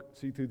smoke,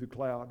 see through the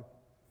cloud,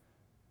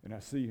 and I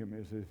see him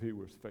as if he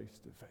was face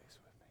to face with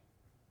me.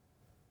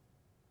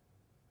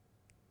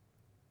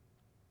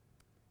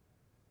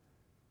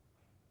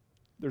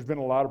 There's been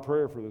a lot of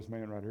prayer for this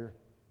man right here.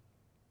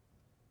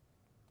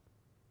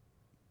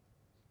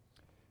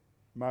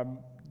 My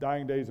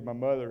dying days of my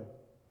mother,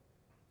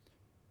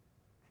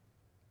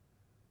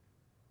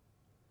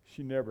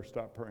 she never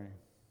stopped praying.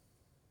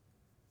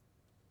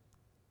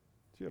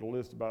 She had a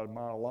list about a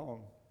mile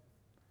long.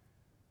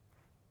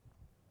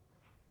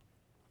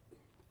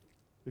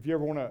 If you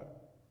ever want to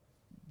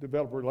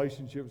develop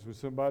relationships with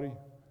somebody,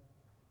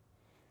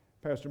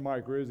 Pastor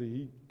Mike Rizzi,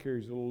 he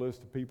carries a little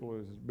list of people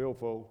as his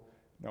billfold.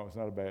 No, it's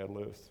not a bad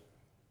list.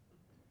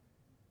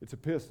 It's a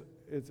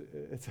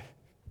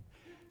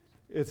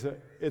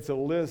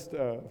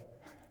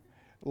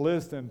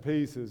list and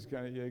pieces.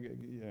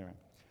 Yeah.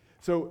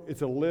 So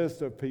it's a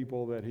list of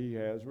people that he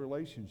has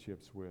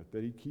relationships with,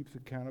 that he keeps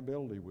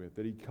accountability with,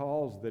 that he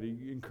calls, that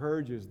he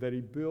encourages, that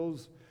he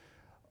builds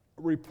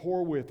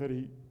rapport with, that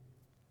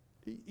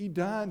he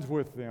dines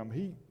with them.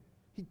 He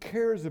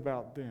cares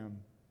about them.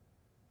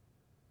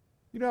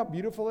 You know how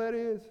beautiful that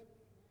is?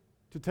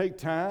 To take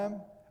time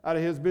out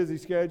of his busy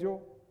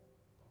schedule.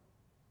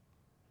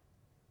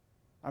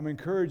 I'm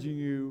encouraging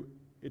you,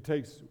 it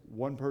takes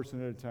one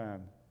person at a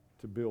time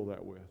to build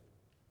that with.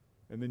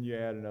 And then you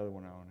add another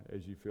one on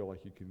as you feel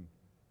like you can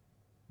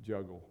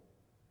juggle.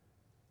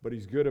 But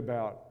he's good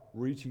about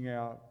reaching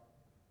out,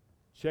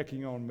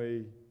 checking on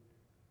me.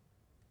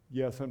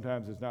 Yeah,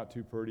 sometimes it's not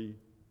too pretty.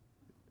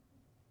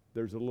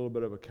 there's a little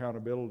bit of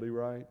accountability,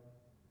 right?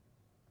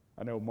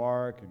 I know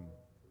Mark and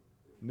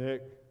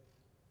Nick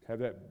have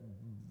that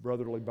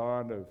brotherly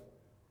bond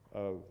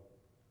of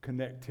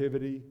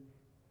connectivity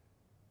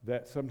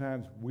that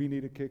sometimes we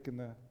need a kick in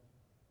the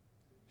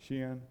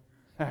shin.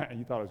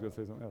 You thought I was going to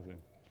say something else. Then.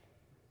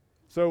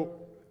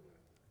 So,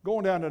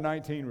 going down to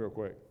 19 real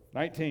quick.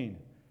 19.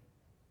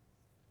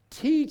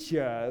 Teach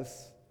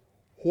us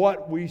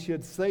what we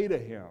should say to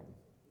him.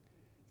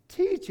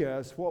 Teach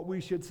us what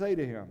we should say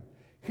to him.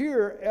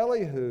 Here,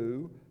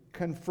 Elihu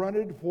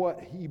confronted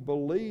what he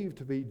believed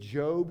to be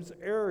Job's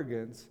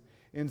arrogance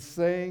in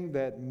saying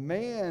that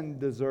man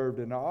deserved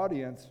an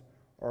audience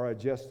or a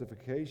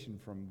justification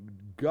from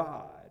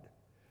God.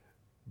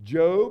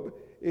 Job,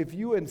 if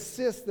you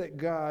insist that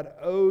God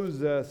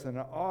owes us an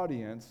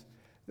audience,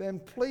 then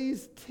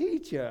please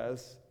teach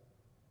us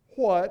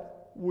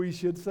what we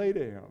should say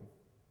to him.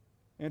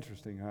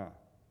 Interesting, huh?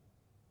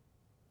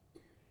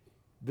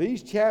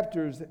 These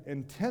chapters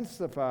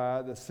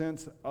intensify the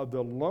sense of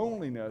the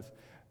loneliness.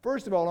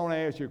 First of all, I want to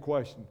ask you a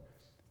question.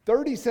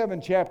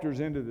 37 chapters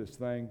into this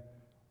thing,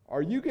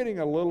 are you getting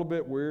a little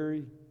bit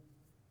weary?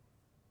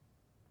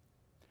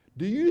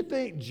 Do you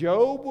think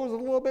Job was a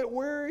little bit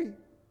weary?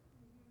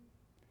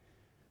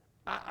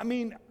 I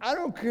mean, I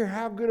don't care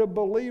how good a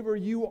believer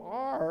you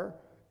are,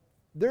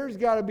 there's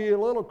got to be a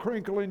little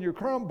crinkle in your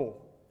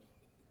crumble.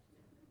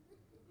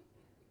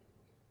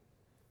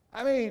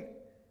 I mean,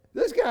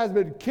 this guy's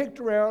been kicked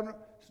around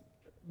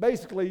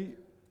basically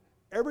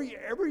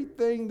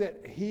everything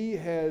that he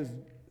has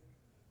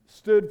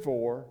stood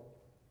for.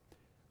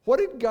 What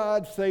did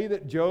God say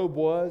that Job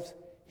was?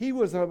 He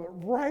was a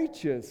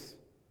righteous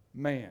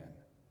man.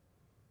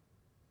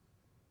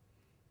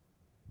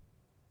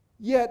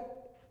 Yet,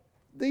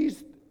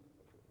 these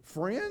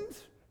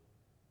friends,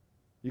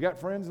 you got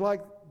friends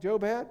like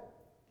Job had?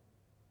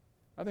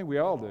 I think we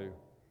all do.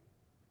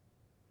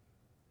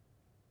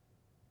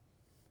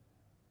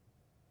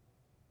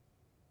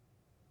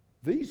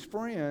 These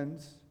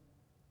friends,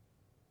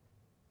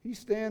 he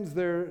stands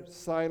there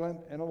silent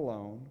and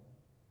alone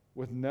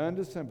with none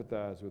to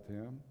sympathize with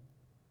him.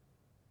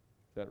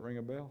 Does that ring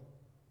a bell?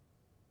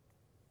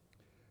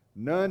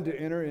 None to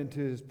enter into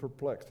his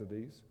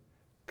perplexities,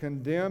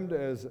 condemned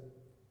as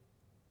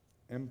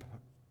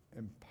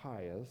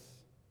impious,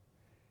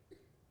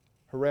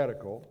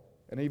 heretical,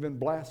 and even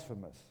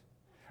blasphemous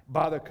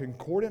by the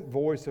concordant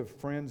voice of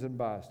friends and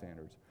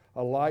bystanders,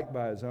 alike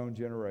by his own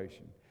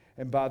generation,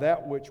 and by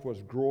that which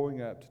was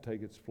growing up to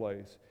take its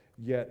place,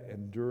 yet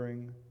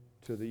enduring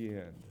to the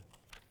end.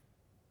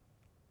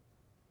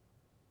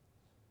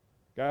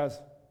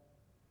 Guys,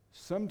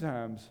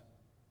 sometimes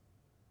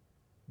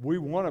we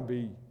want to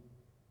be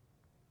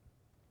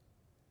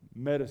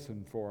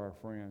medicine for our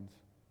friends.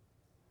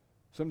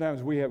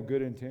 Sometimes we have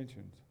good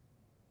intentions.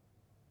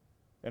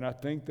 And I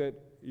think that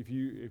if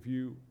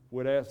you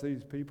would ask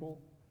these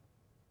people,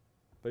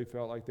 they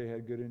felt like they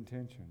had good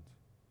intentions.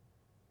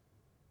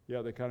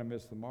 Yeah, they kind of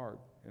missed the mark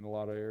in a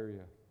lot of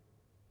area.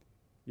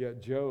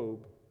 Yet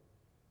Job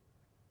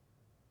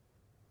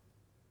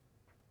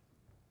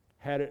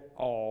had it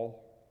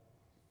all,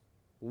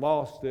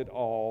 lost it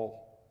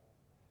all,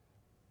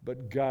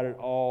 but got it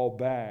all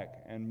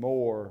back and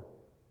more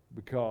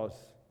because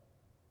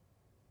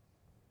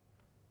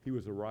he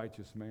was a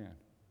righteous man.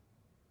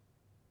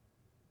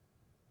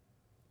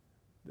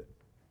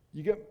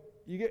 You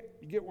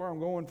get where I'm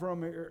going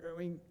from here? I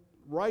mean,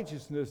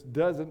 righteousness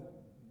doesn't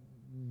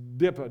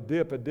dip a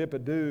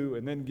do,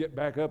 and then get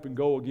back up and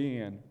go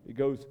again. It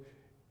goes,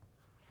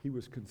 he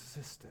was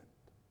consistent.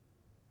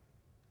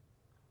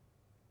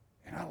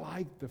 And I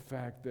like the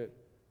fact that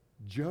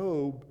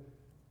Job,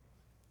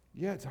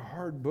 yeah, it's a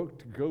hard book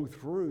to go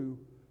through,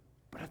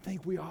 but I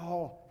think we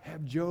all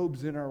have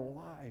Jobs in our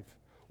life.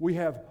 We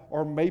have,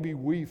 or maybe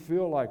we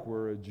feel like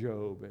we're a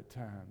Job at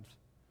times.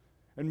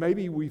 And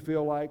maybe we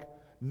feel like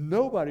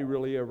nobody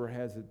really ever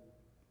has it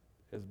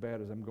as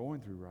bad as I'm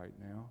going through right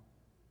now.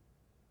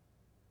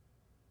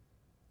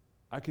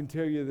 I can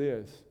tell you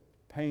this,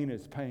 pain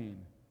is pain.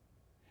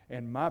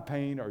 And my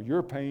pain or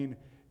your pain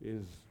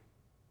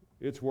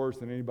it's worse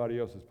than anybody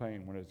else's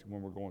pain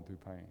when we're going through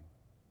pain.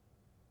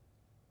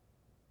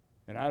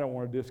 And I don't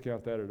want to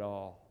discount that at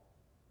all.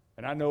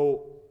 And I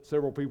know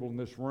several people in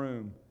this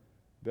room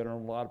that are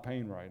in a lot of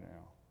pain right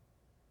now.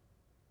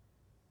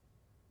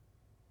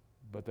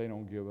 But they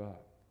don't give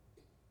up.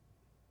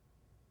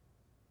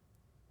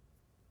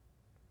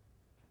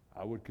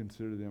 I would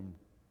consider them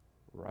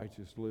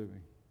righteous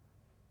living.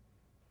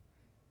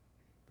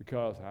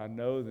 Because I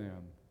know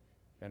them,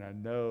 and I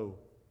know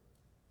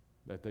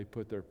that they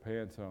put their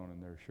pants on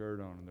and their shirt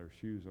on and their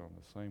shoes on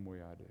the same way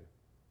I do.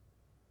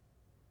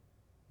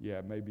 Yeah,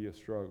 it may be a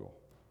struggle,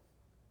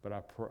 but I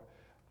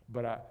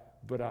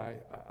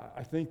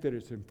think that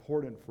it's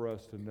important for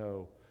us to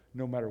know,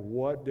 no matter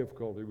what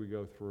difficulty we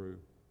go through,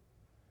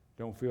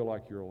 don't feel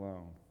like you're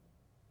alone.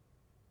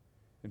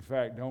 In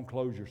fact, don't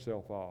close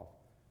yourself off.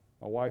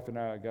 My wife and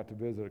I got to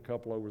visit a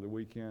couple over the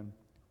weekend.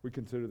 We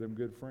consider them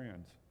good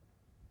friends.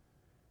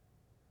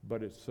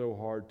 But it's so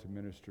hard to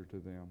minister to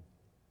them.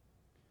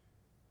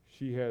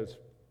 She has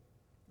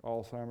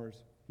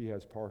Alzheimer's. He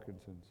has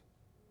Parkinson's.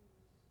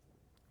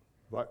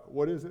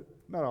 What is it?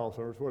 Not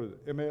Alzheimer's. What is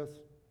it? MS?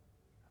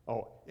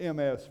 Oh,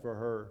 MS for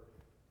her.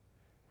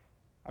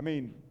 I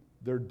mean,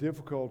 there are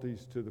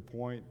difficulties to the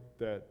point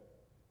that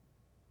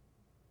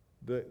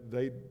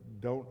they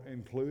don't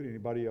include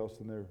anybody else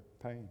in their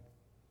pain.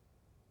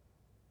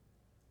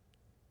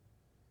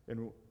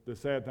 And the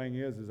sad thing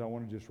is I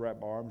want to just wrap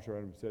my arms around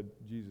him and said,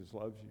 Jesus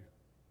loves you.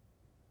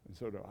 And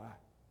so do I.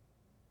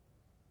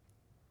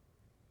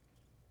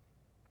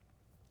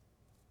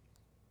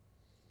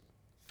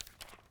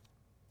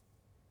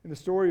 In the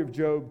story of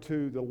Job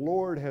 2, the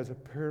Lord has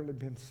apparently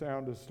been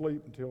sound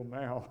asleep until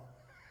now.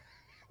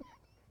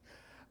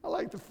 I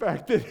like the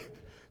fact that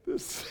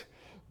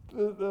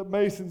the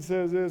Mason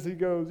says this. He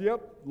goes,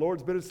 yep,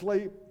 Lord's been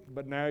asleep,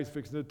 but now he's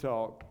fixing to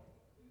talk.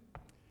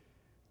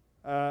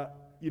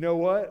 You know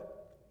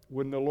what?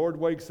 When the Lord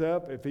wakes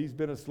up, if he's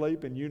been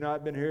asleep and you've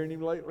not been hearing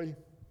him lately,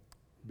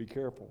 be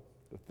careful.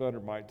 The thunder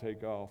might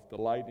take off. The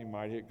lightning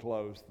might hit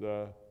close.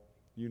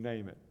 You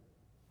name it.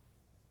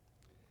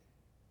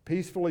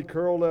 Peacefully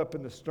curled up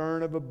in the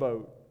stern of a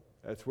boat.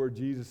 That's where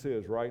Jesus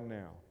is right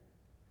now,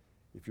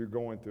 if you're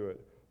going through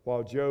it.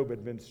 While Job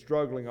had been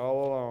struggling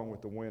all along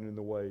with the wind and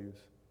the waves.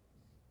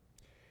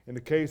 In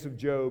the case of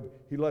Job,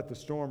 he let the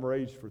storm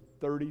rage for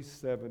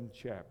 37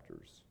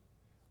 chapters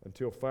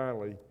until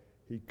finally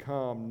he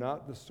calmed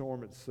not the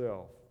storm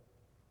itself.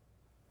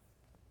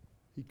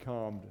 He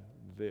calmed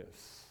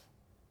this,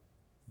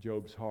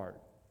 Job's heart.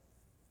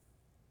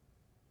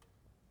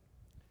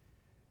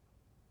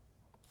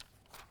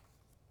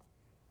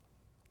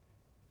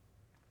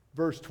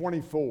 Verse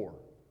 24,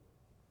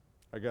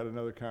 I got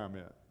another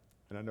comment,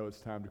 and I know it's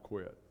time to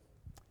quit.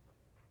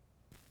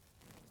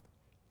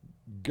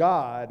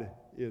 God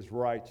is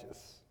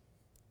righteous.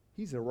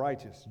 He's a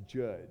righteous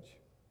judge.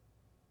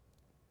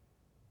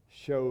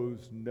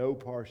 Shows no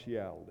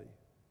partiality.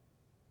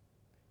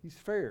 He's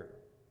fair.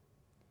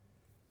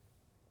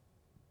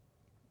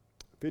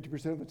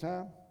 50% of the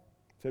time?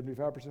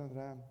 75% of the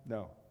time?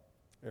 No,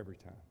 every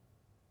time.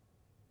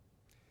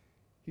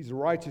 He's a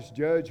righteous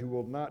judge who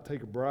will not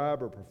take a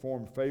bribe or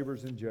perform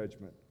favors in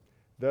judgment.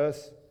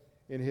 Thus,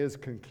 in his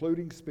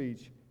concluding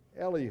speech,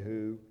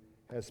 Elihu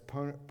has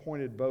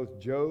pointed both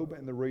Job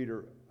and the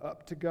reader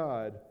up to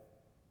God,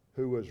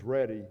 who was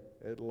ready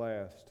at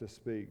last to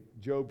speak.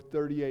 Job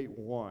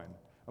 38:1.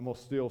 I'm going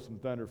to steal some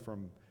thunder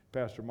from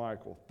Pastor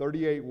Michael.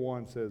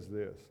 38:1 says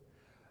this.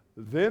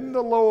 Then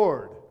the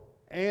Lord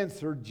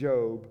answered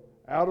Job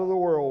out of the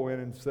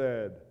whirlwind and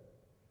said,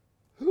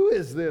 who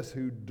is this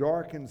who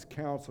darkens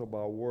counsel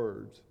by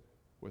words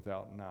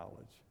without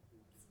knowledge?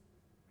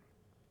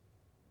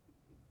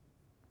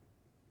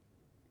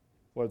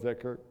 What is that,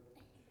 Kirk?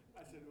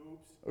 I said,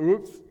 oops.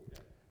 Oops.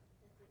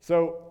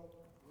 So,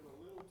 Went a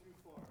little too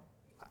far.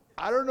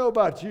 I don't know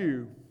about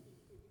you,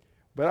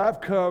 but I've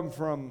kind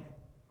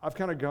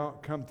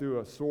of come through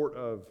a sort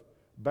of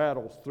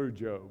battles through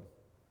Job.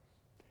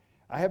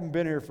 I haven't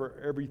been here for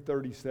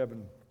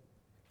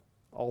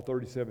all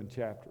 37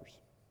 chapters.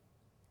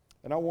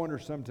 And I wonder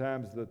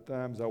sometimes the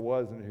times I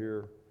wasn't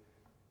here,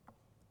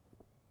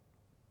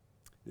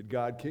 did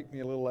God kick me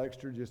a little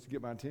extra just to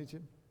get my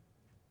attention?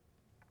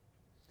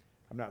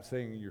 I'm not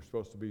saying you're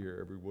supposed to be here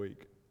every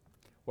week.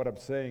 What I'm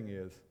saying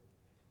is,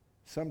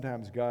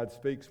 sometimes God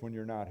speaks when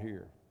you're not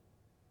here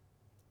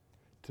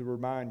to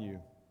remind you,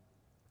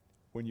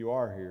 when you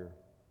are here,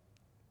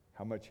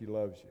 how much He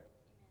loves you.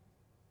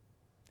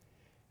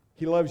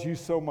 He loves you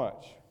so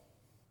much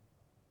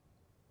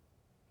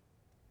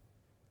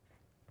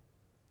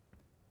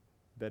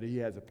that He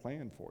has a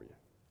plan for you.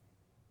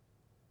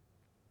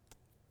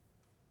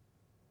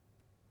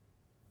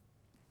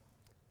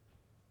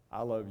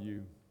 I love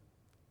you,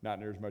 not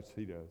near as much as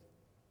He does.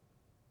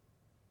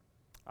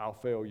 I'll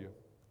fail you.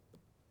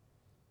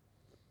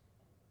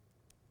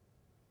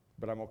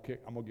 But I'm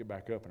gonna get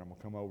back up and I'm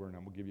gonna come over and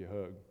I'm gonna give you a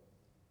hug.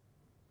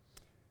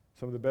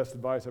 Some of the best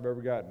advice I've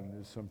ever gotten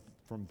is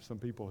from some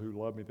people who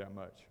love me that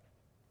much.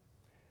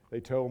 They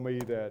told me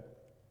that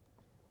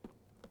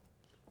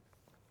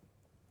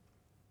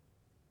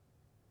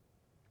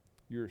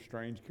you're a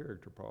strange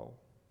character, Paul.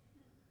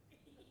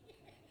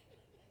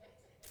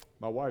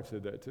 My wife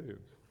said that too.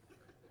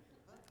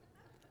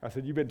 I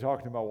said, you've been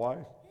talking to my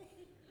wife?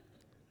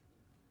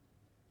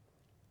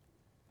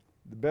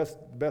 The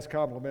best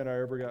compliment I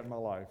ever got in my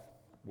life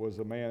was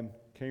a man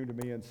came to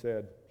me and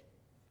said,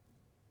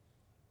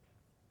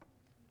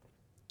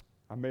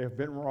 I may have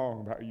been wrong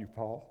about you,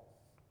 Paul.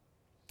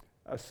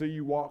 I see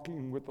you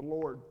walking with the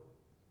Lord.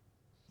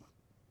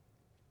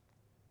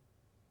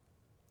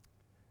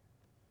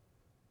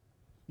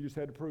 You just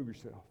had to prove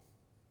yourself.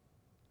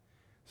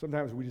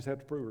 Sometimes we just have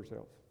to prove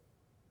ourselves.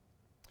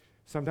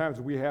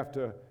 Sometimes we have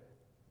to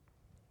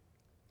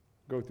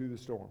go through the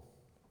storm.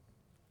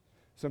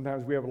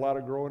 Sometimes we have a lot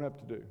of growing up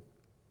to do.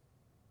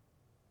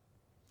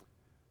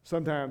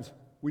 Sometimes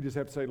we just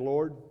have to say,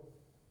 Lord,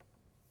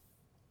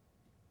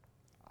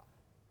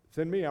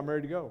 send me, I'm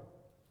ready to go.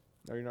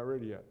 No, you're not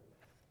ready yet.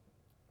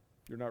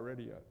 You're not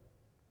ready yet.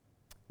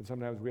 And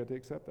sometimes we have to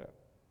accept that.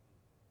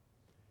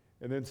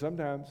 And then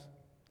sometimes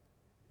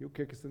he'll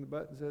kick us in the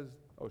butt and says,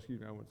 oh,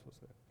 excuse me, I wasn't supposed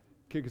to say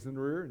that. Kick us in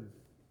the rear and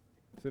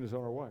send us on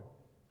our way.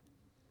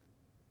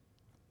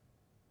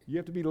 You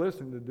have to be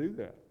listening to do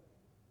that.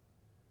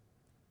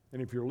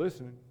 And if you're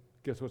listening,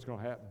 guess what's going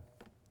to happen?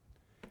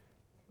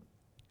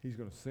 He's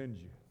going to send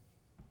you.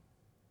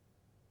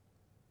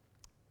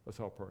 Let's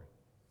all pray.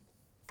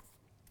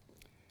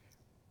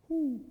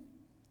 Whew.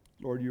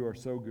 Lord, you are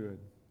so good.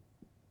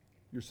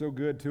 You're so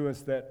good to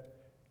us that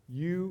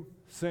you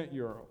sent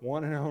your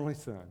one and only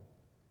Son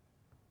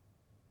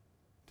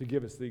to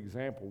give us the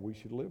example we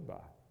should live by.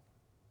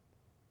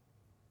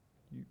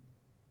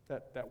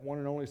 That one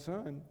and only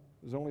Son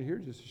was only here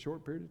just a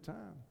short period of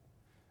time.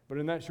 But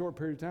in that short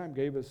period of time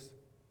gave us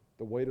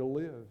the way to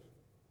live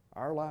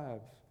our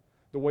lives,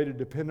 the way to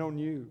depend on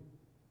you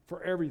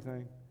for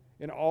everything,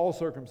 in all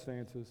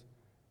circumstances,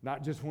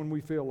 not just when we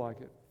feel like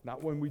it,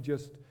 not when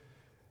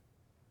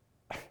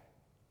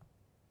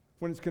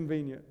when it's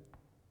convenient,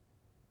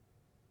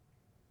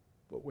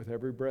 but with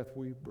every breath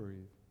we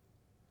breathe,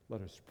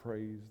 let us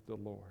praise the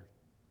Lord.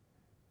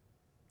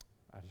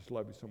 I just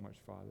love you so much,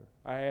 Father.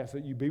 I ask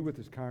that you be with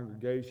this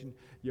congregation.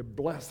 You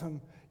bless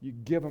them. You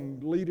give them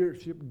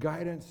leadership,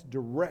 guidance,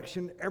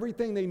 direction,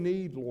 everything they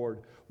need,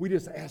 Lord. We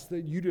just ask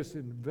that you just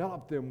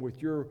envelop them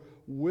with your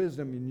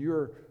wisdom and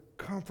your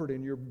comfort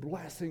and your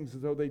blessings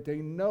so that they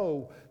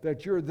know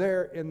that you're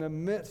there in the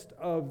midst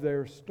of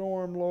their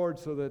storm, Lord,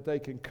 so that they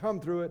can come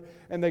through it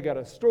and they got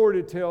a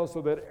story to tell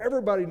so that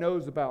everybody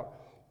knows about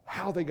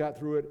how they got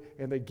through it,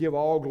 and they give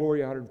all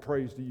glory, honor, and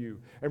praise to you.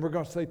 And we're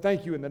going to say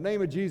thank you in the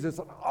name of Jesus.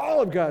 And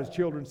all of God's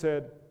children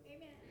said,